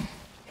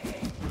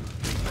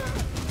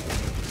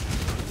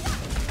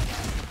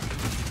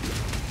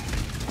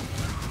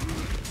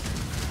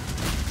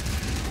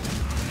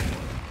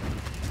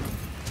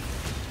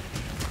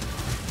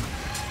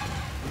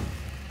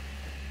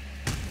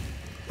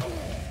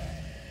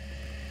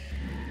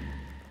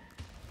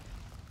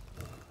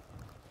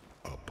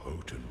 A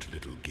potent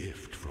little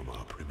gift from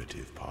our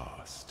primitive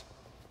past.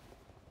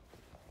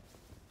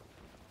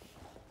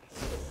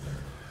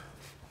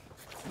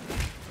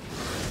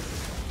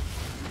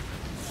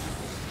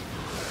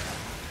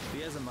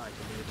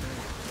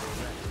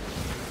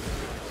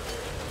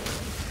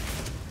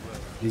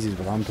 This is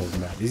what I'm talking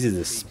about. This is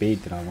the speed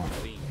that I want.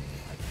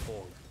 Had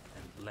fallen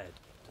and led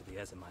to the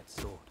Ezemite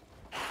sword.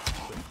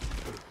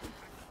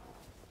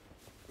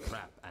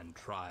 Trap and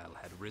trial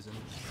had risen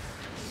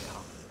and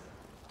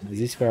come. Is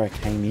this where I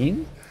came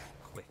in?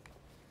 Quick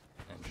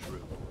and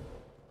shrewd.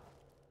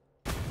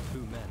 Two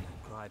men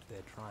had cried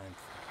their triumph.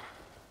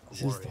 A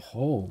This is the warrior,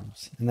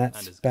 halls, and that's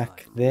and his back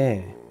guide.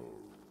 there.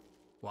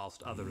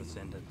 whilst other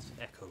ascendants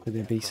echoed. Could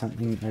there their be cries.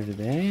 something over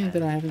there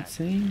that I haven't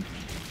seen?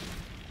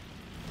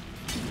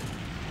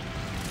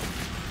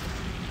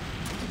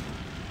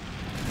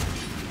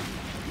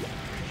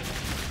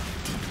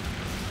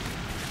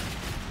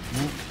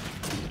 Nope.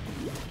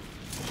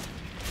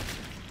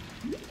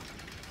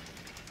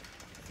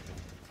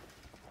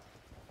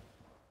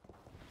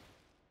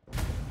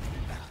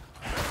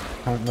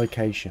 Current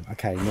location.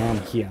 Okay, now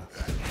I'm here.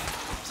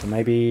 So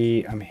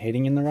maybe I'm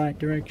heading in the right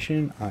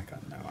direction. I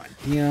got no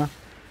idea.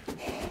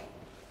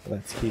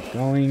 Let's keep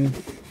going.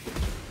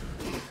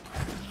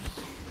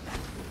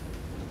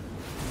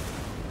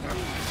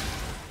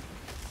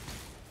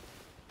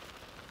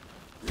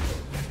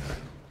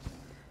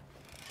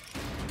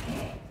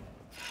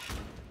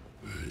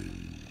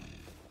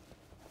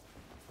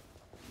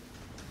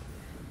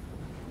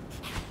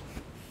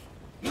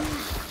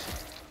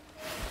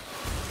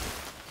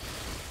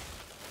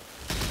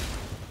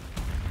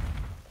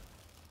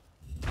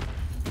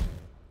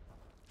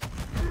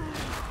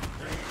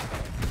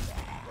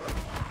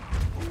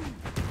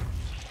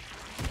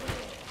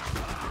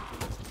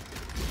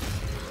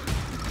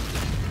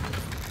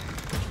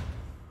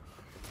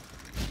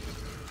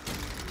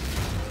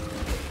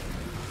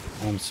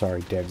 I'm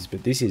sorry, devs,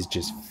 but this is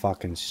just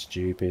fucking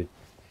stupid.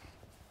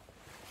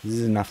 This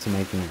is enough to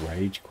make me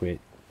rage quit.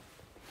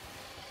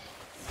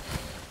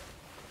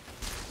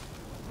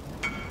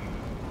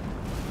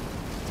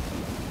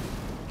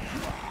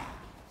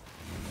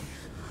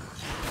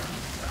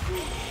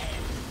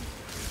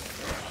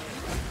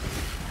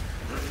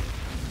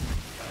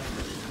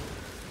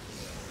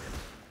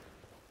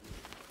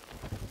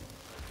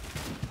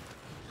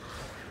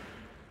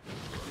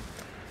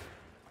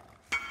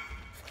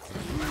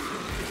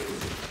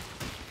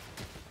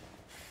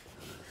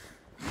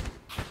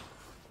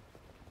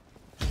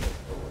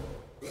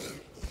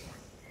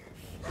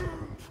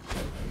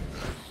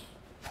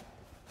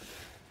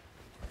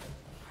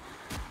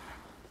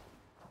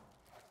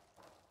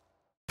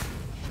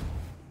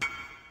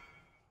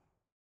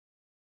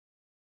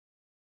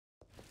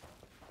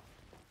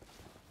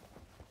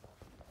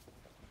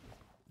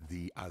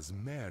 The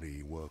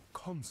Asmeri were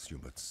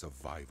consummate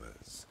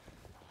survivors.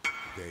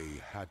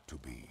 They had to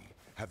be,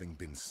 having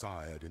been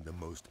sired in the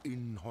most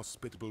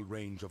inhospitable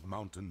range of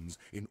mountains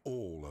in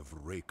all of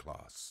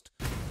Rayclast.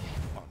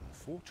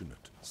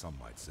 Unfortunate, some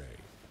might say.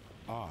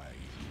 I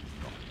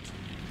do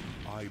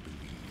not. I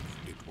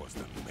believe it was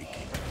the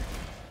making.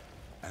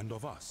 And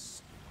of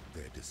us,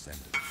 their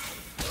descendants.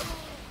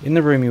 In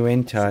the room you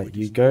enter,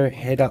 you go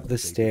head up the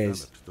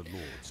stairs.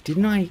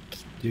 Didn't I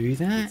do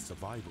that? With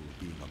survival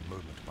being a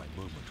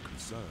moment-by-moment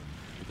concern,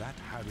 that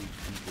harried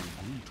people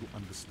grew to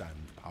understand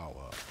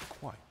power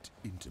quite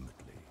intimately.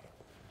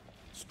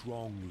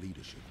 Strong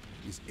leadership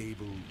is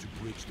able to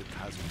bridge the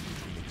chasm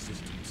between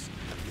existence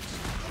and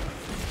extinction.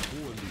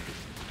 Poor leadership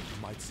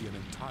might see an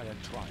entire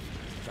tribe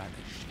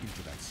vanish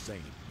into that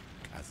same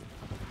chasm.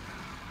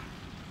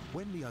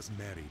 When the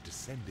Asmeri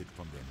descended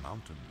from their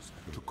mountains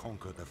to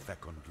conquer the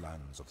fecund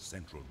lands of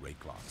central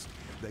Rayclast,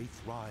 they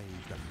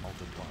thrived and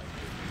multiplied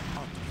with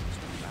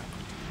utmost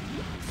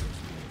alacrity against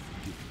more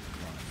forgiving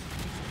crimes.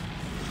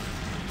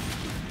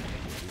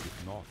 Is it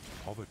not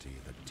poverty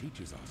that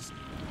teaches us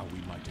how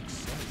we might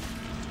excel in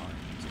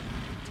times of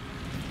need?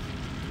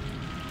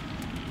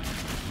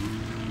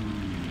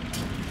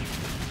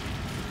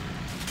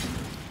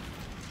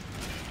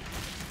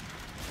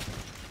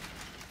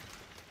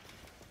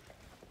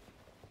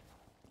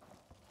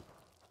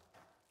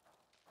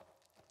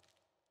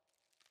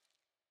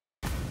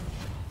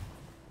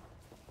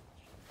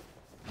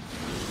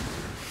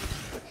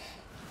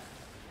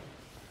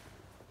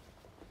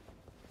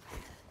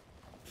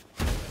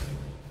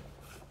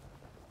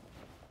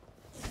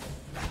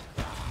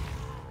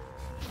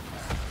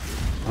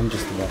 I'm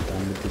just about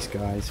done with this,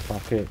 guys.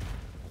 Fuck it.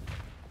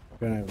 I'm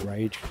gonna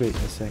rage quit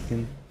in a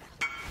second.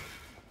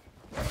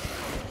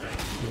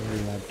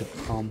 Really love to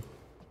pump.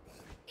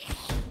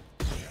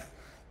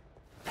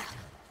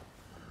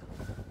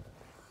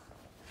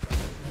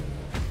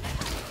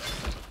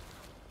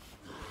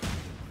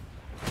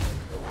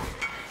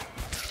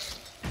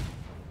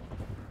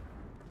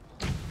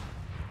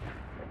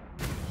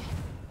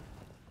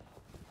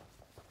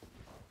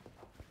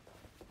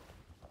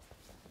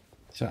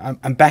 So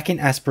I'm back in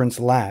Aspirant's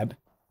lab,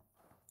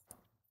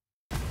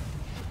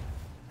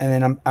 and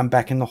then I'm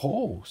back in the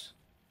halls.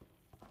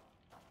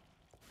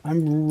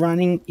 I'm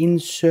running in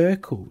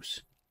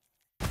circles.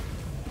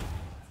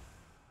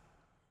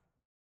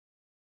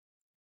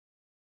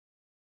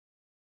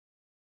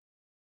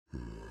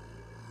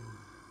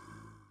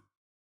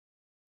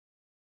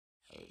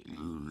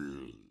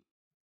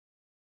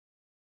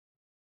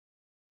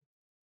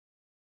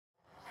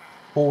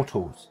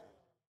 Portals.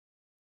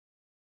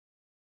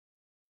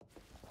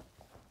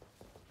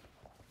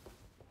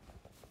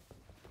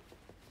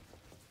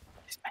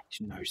 This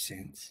makes no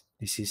sense.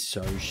 This is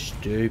so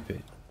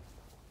stupid.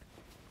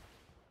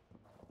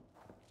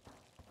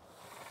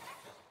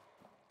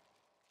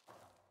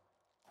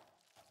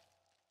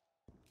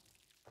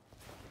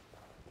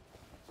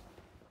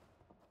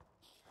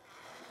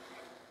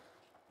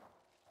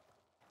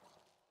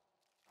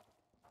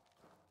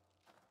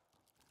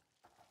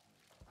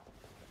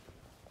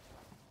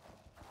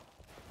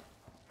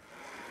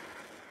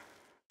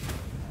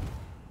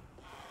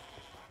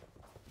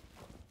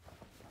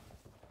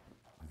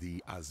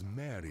 The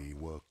Asmeri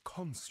were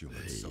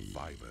consummate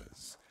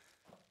survivors.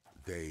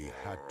 They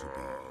had to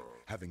be,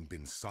 having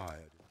been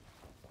sired.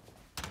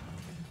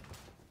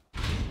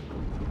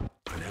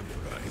 An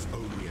emperor is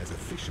only as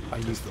efficient Are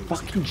you as those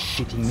fucking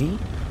shitting me?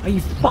 Are you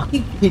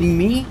fucking kidding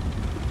me?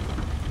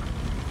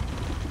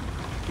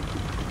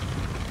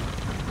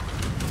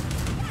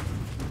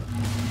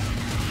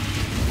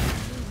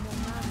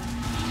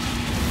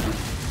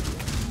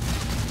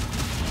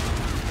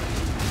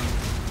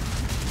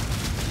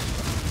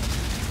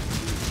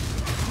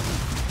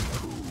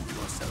 Prove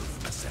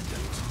yourself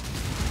ascendant.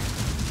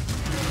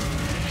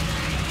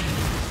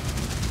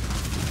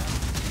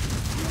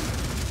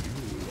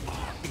 You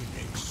are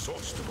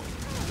inexhaustible.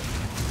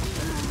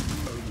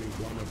 Only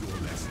one of your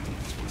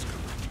lessons was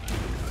correct,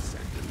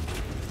 ascendant.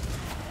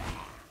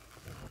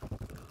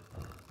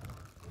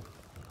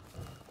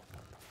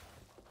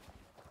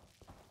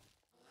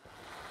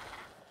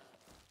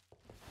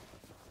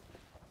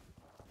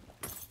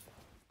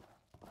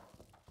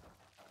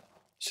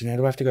 So now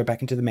do I have to go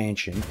back into the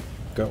mansion,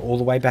 go all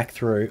the way back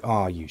through?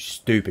 Oh, you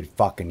stupid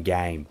fucking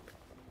game.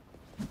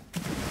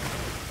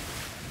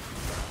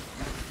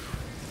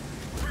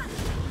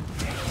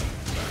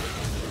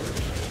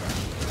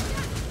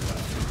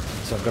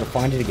 So I've got to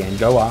find it again,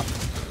 go up.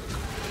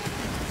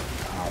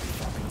 Oh, I'm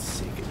fucking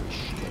sick of this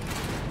shit.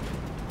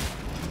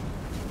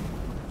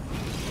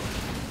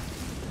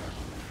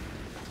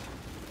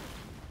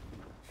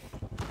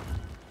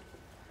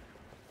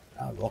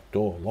 Oh, locked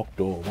door,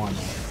 why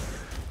not?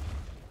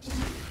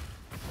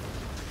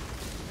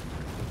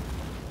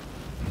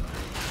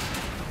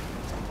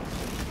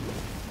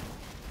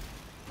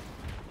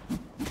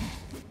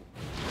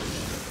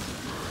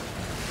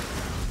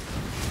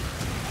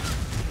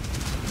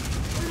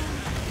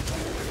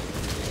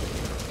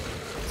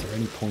 Is there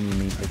any point in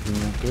me opening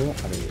that door?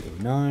 I don't really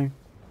know.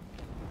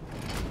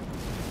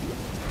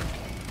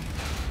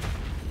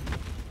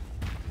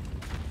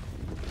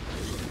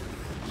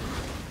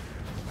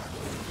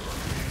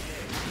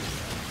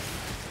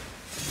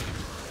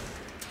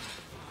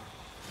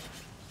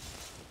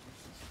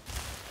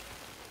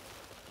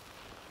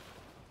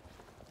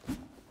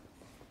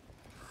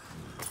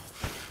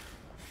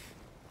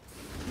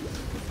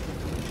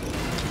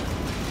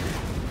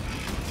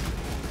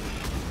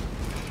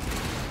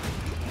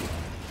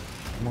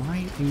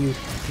 Why are you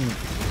fucking...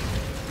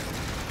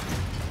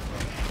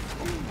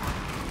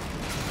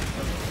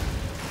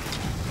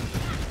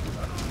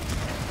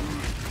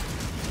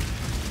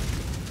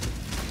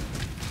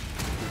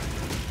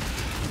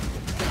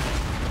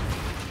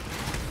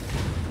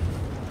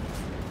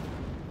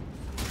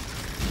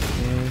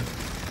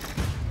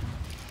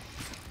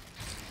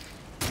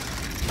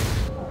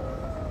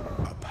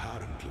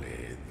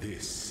 Apparently,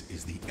 this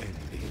is the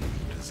ending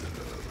you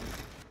deserve.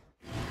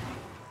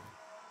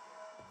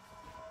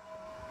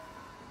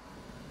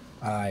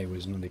 I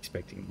was not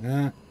expecting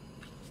that.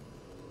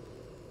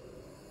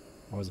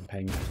 I wasn't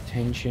paying enough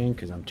attention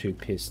because I'm too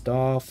pissed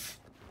off.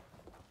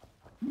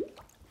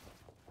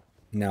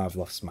 Now I've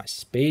lost my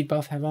speed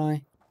buff, have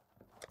I?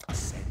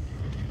 Ascend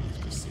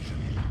with precision.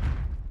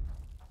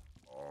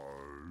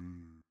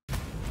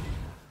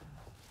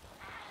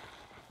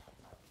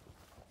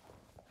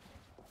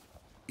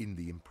 In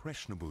the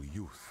impressionable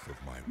youth of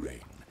my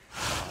reign,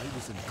 I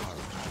was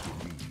encouraged to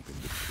believe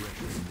in the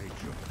precious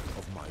nature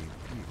of my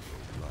imperial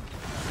blood.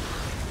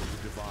 The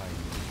divine...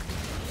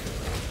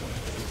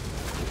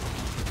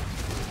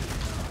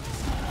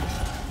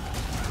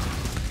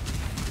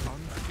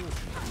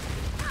 Unfortunately,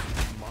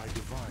 my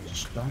divine...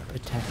 Stop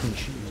attacking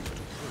shit.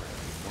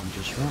 I'm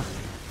just right.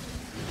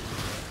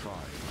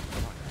 Tried,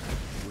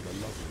 with a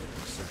lovely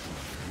procession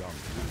of young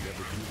and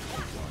ever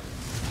beautiful wives.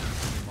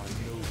 My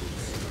noble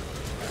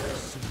spirit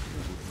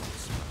simply would not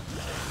smile.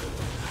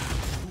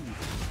 Who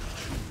would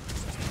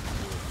choose as my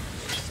worthy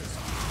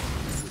successor?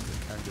 With the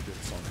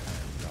candidates on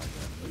hand, I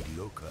am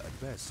mediocre at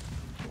best,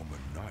 or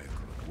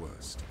maniacal at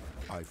worst.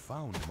 I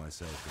found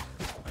myself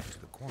in quite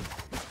the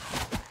quandary.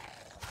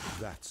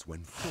 That's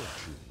when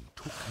fortune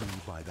took me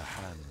by the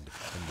hand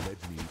and led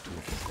me to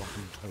a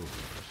forgotten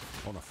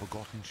tome on a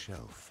forgotten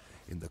shelf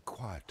in the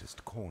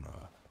quietest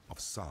corner of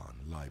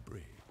San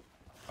Library.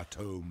 A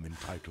tome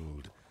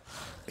entitled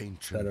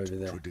Ancient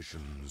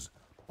Traditions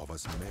of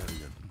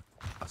Asmerian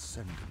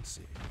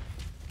Ascendency.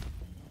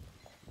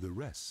 The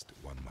rest,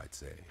 one might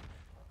say,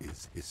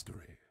 is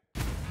history.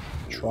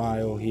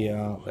 Trial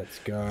here, let's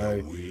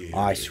go.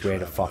 I swear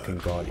to fucking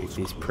God, if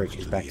this prick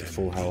is back to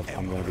full health,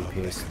 I'm gonna be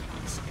pissed.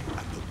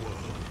 And the world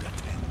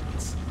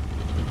attends.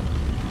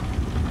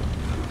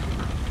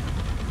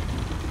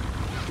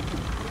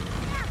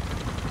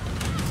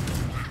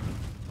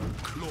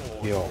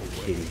 You're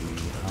kidding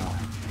me.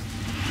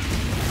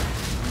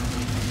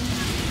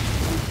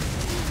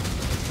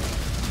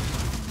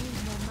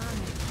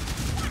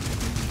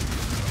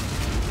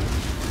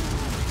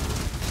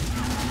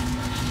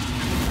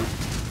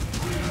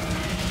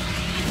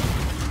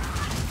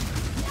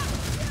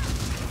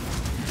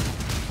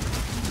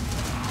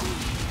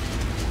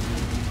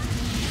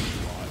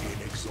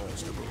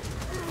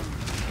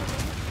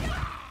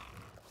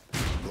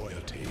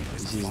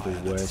 This is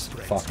the worst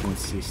fucking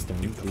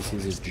system. This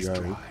is a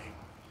joke.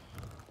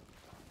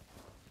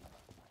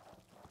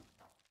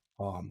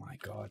 Oh my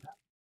God.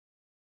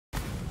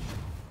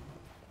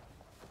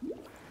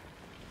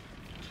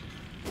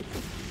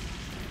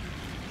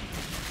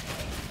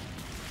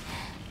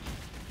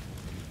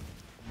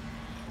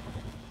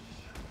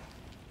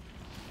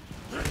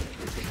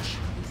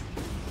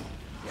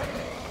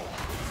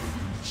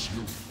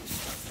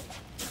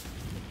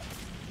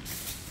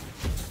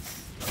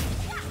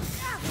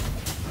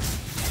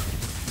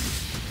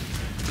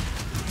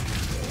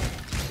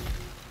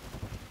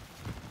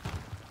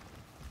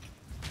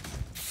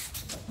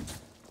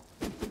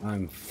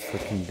 I'm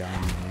freaking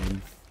done,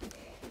 man.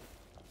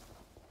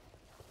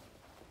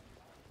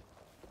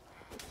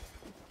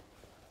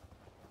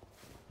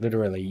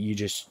 Literally, you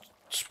just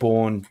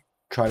spawn,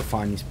 try to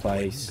find this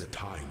place. When the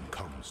time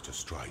comes to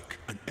strike,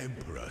 an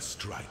emperor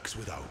strikes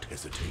without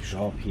hesitation.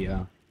 Drop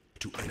here.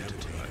 To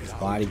entertain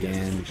Fight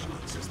again.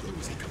 as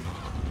those he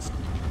commands.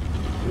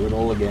 Do it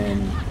all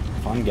again.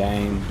 Fun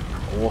game.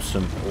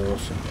 Awesome,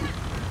 awesome.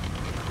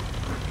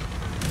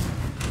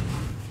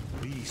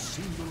 Be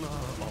singular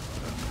of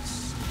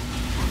purpose.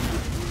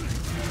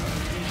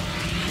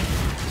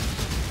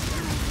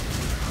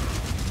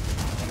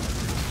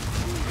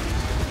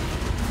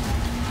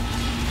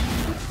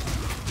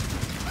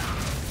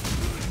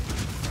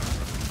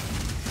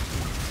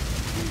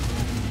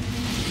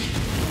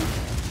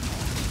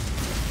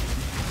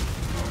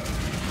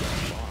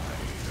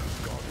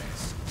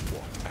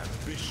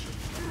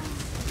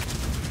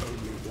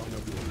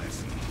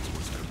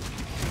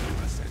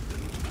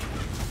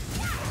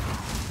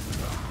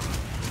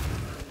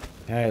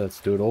 Hey, let's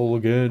do it all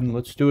again.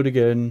 Let's do it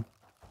again.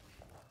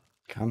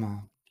 Come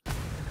on.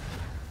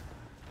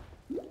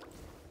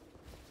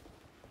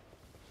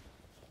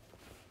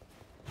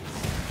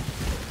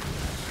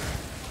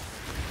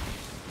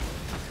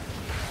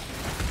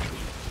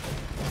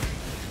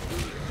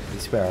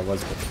 This is where I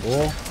was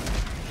before.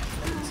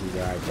 This is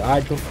where I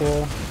died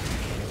before.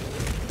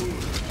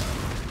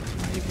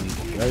 I even need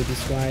to go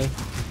this way.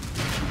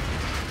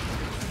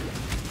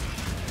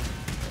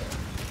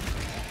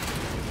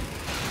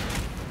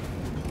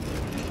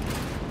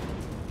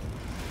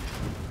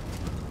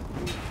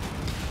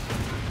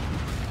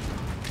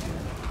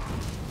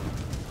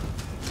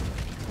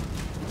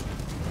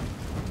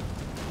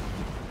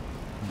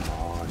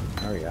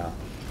 Hurry up.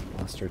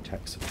 Master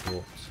attack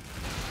supports.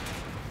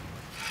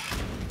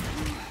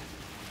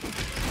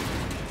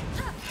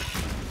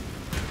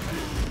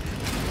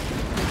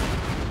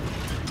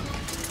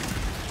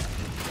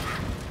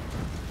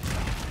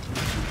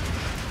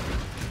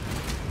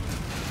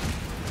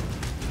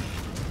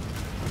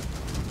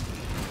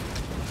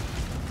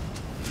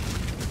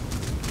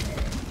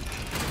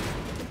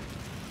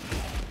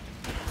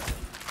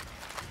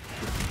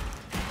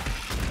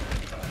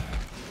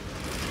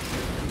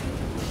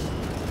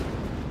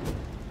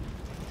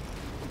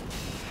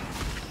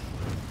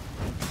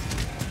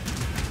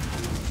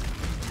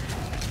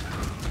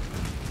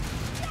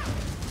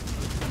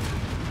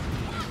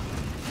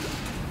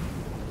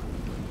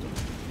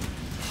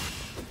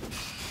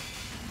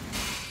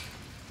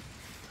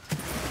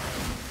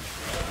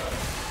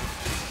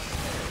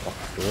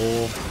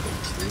 Door,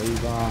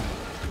 lever,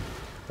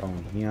 go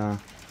in here.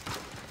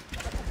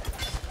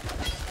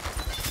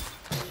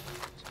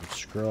 Some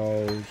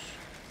scrolls.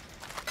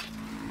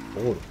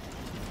 Portal.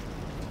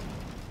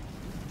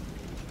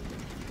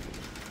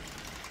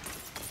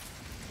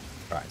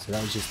 Right, so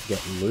that was just to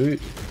get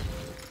loot.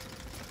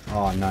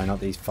 Oh no, not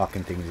these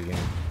fucking things again.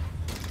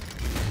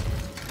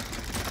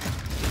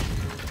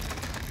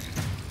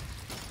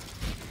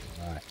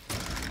 Right.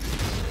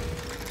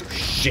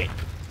 Shit.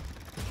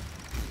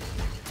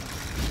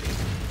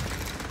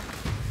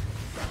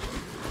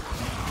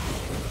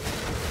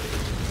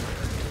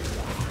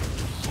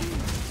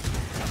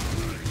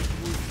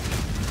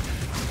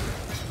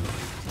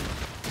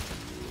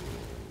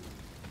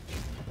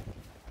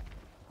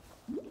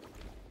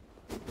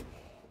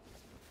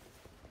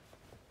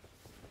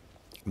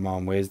 Come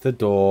on, where's the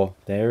door?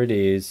 There it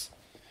is.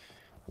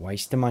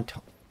 Wasting my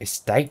time.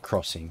 Estate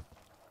crossing.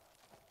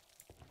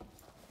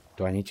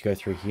 Do I need to go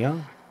through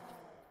here?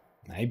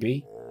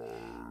 Maybe.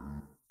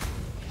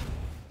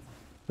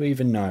 Who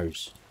even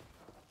knows?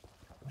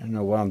 I don't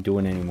know what I'm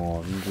doing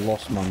anymore. I've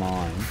lost my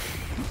mind.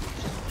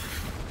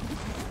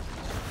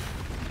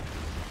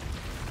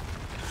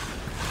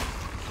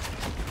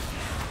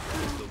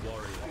 The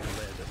warrior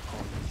led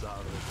upon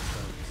Zara's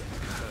stones and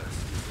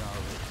cursed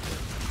Zara's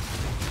death.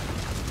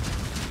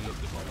 He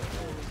looked upon the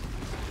halls of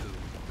his doom,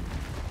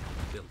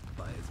 built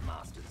by his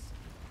masters.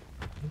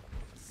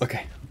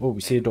 Okay. Oh,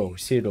 we see a door. We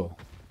see a door.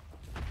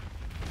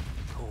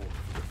 Called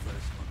for the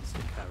first ones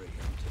to carry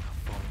him to the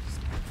forest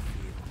and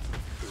fields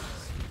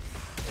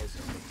of his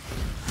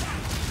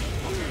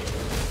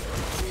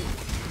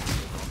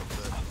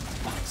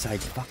Fuck's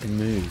sake, fucking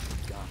move.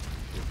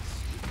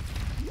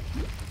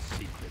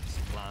 secrets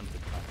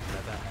planted by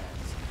clever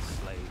hands and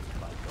slaved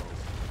by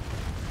gold.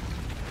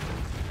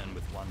 And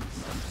with one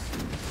such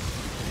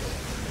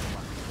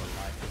much the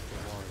life of the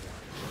warrior.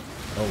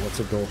 Oh, what's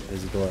a door?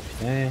 There's a door up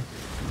there.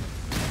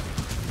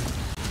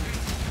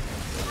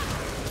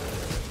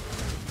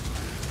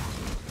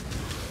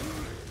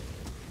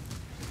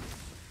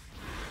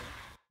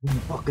 You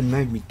fucking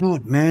made me do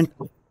it, man.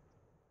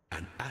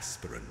 An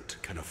aspirant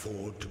can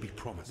afford to be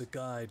promised. The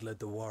guide led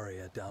the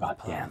warrior down God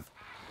the damn. path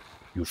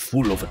You're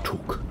full of a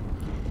took.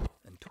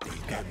 and took a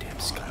Goddamn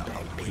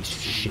scumbag piece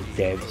of shit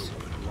devs.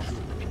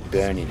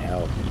 Burn in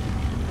hell.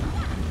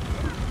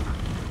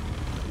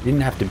 It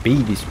didn't have to be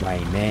this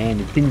way, man.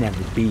 It didn't have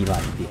to be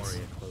like this.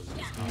 warrior closed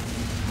his eyes.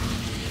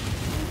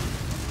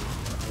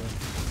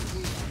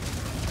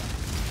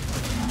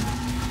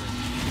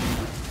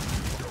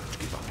 Don't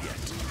give up yet.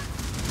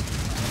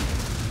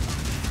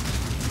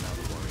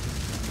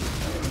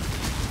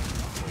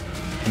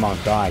 Come on,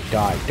 die,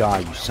 die, die,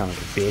 you son of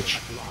a bitch.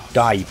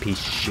 Die, you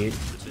piece of shit.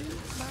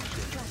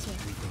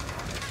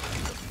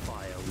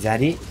 Is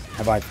that it?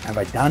 Have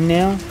I done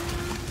now?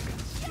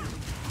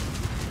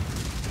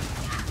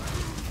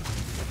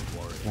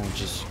 Can I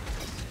just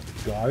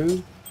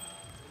go?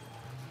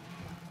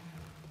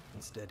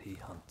 Instead he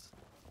hunts.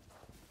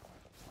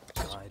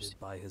 Guided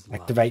by his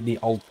love. Activate the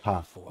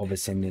altar of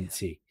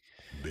Ascendency.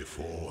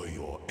 Before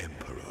your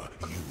emperor,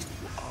 you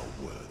are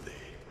worthy.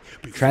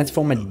 Before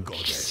Transform a the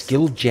goddess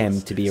skill of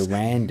gem to be a justice,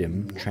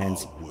 random you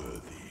trans. are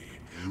worthy.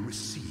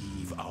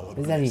 Receive our What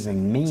does that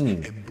even blessings,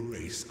 mean?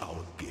 Embrace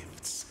our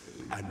gifts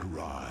and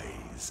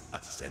rise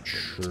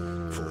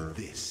ascendant. For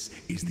this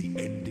is the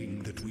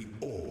ending that we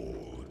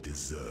all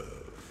deserve.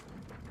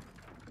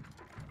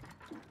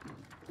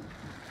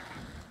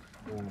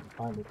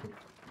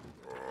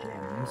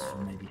 Gems for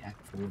maybe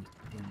Act 4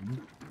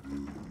 10.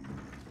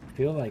 I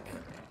feel like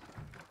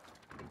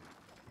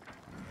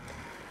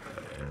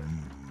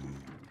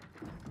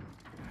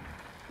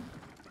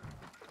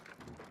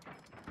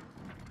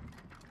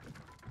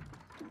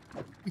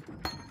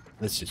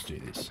let's just do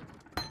this.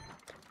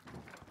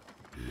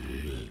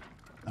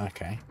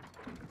 Okay.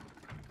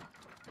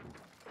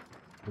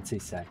 What's he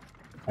say?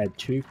 Add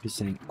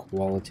 2%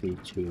 quality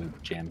to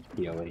a gem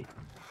PoE.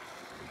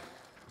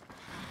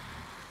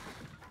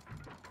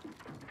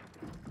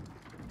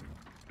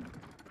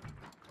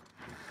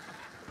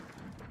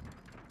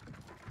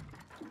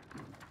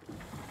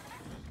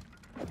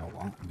 You know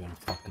what I'm gonna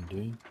fucking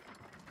do?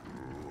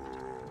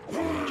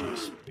 Magic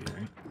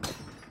Spirit.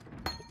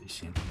 Put this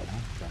this in here.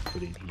 I'll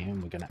put in here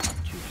and we're going to up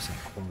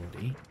 2%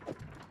 quality.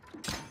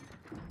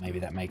 Maybe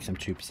that makes them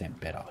 2%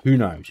 better. Who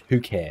knows? Who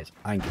cares?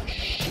 I ain't give a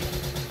shit.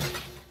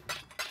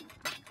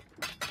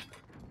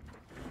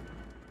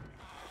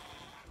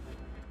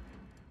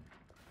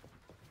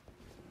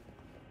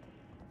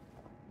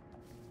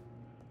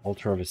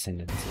 Altar of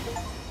Ascendency.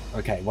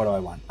 Okay, what do I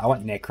want? I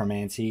want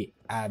Necromancy.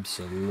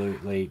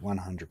 Absolutely.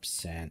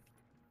 100%.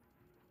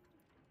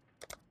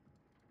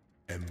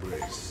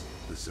 Embrace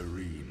the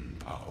serene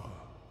power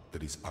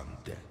that is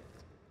undead.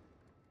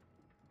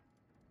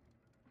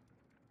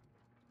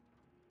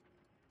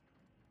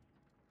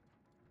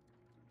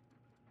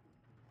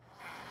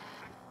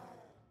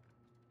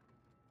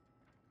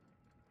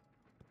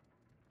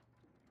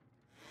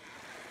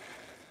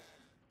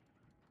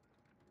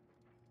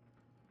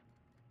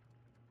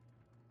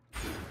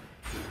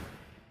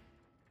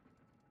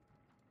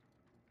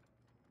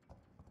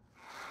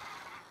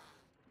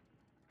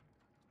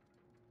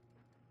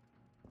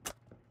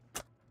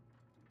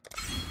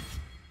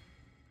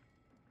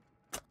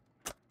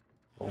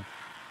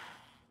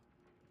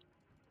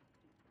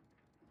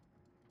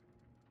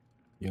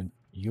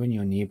 You and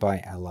your nearby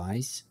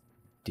allies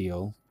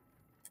deal.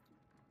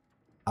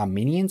 Are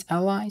minions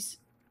allies?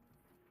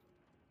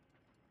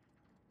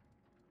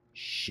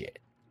 Shit.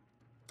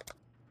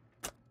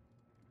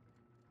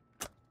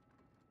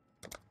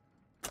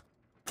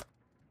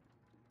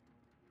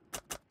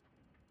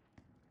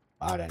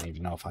 I don't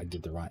even know if I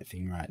did the right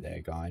thing right there,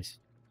 guys.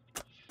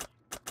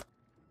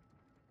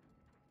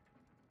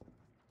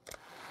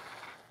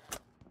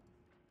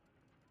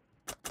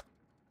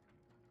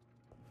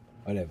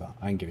 Whatever.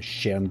 I don't give a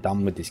shit. I'm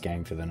done with this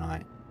game for the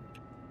night.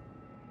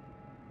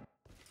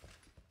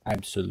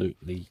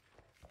 Absolutely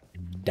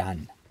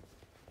done.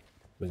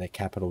 With a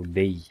capital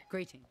D.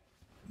 Greeting.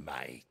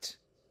 Mate.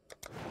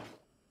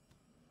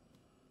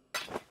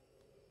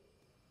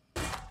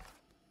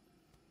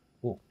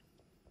 Oh.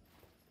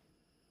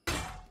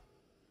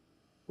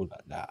 Ooh la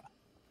la.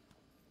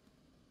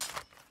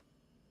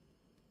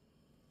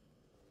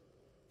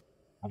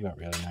 I've got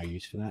really no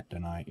use for that.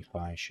 Don't know if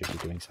I should be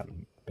doing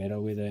something better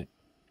with it.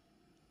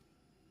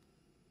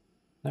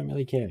 Don't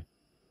really care.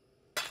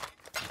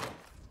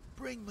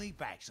 Bring me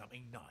back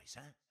something nice,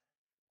 huh?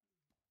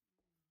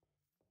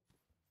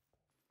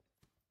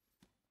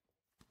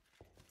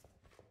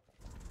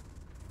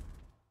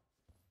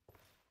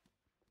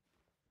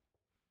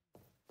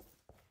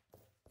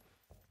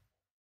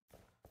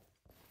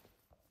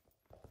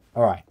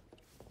 Alright.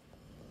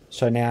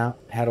 So now,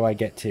 how do I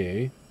get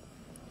to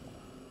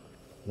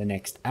the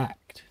next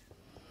act?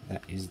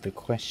 That is the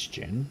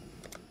question.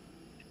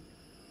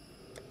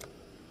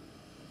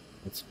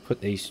 Let's put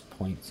these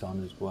points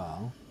on as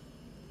well.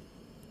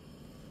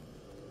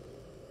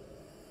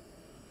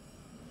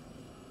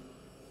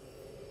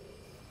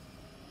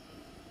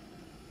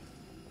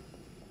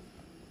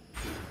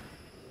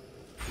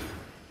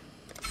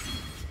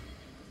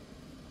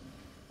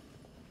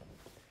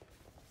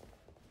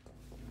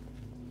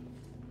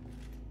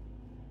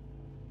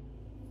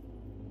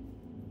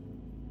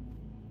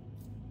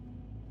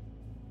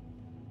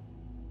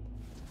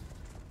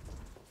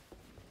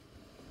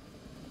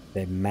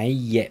 There may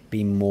yet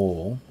be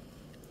more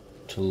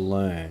to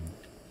learn.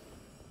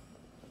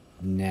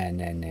 Nah.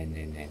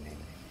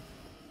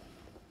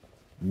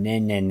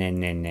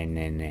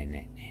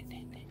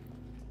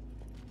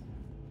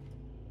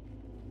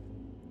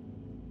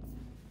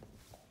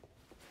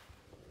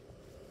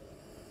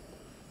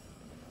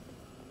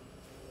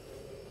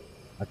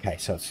 Okay,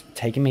 so it's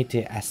taking me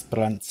to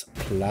Aspirant's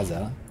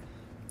Plaza.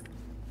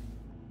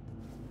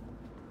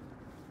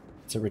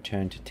 It's a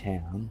return to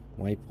town.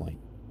 Waypoint.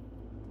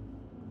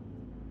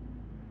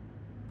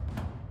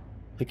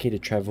 Click here to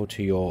travel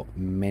to your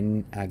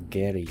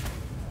Menageri.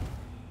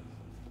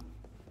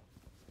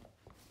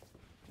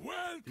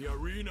 Well, the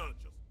arena.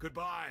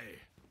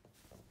 Goodbye.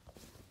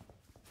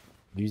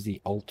 Use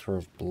the Altar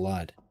of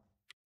Blood.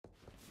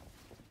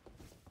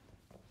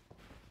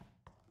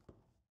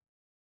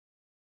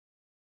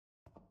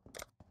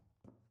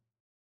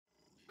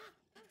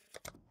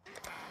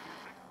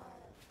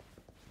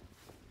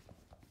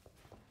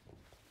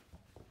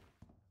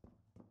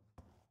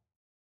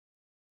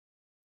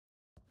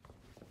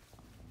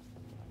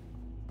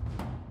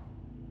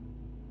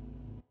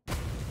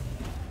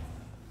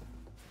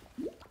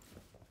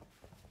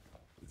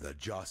 The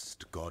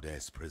just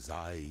goddess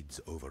presides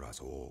over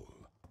us all.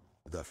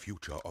 The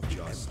future of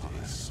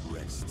justice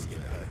rests in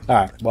her.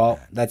 Alright, well,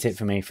 that's it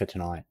for me for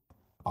tonight.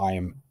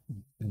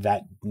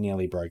 That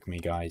nearly broke me,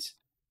 guys.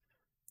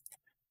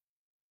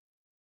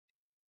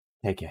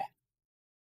 Take care.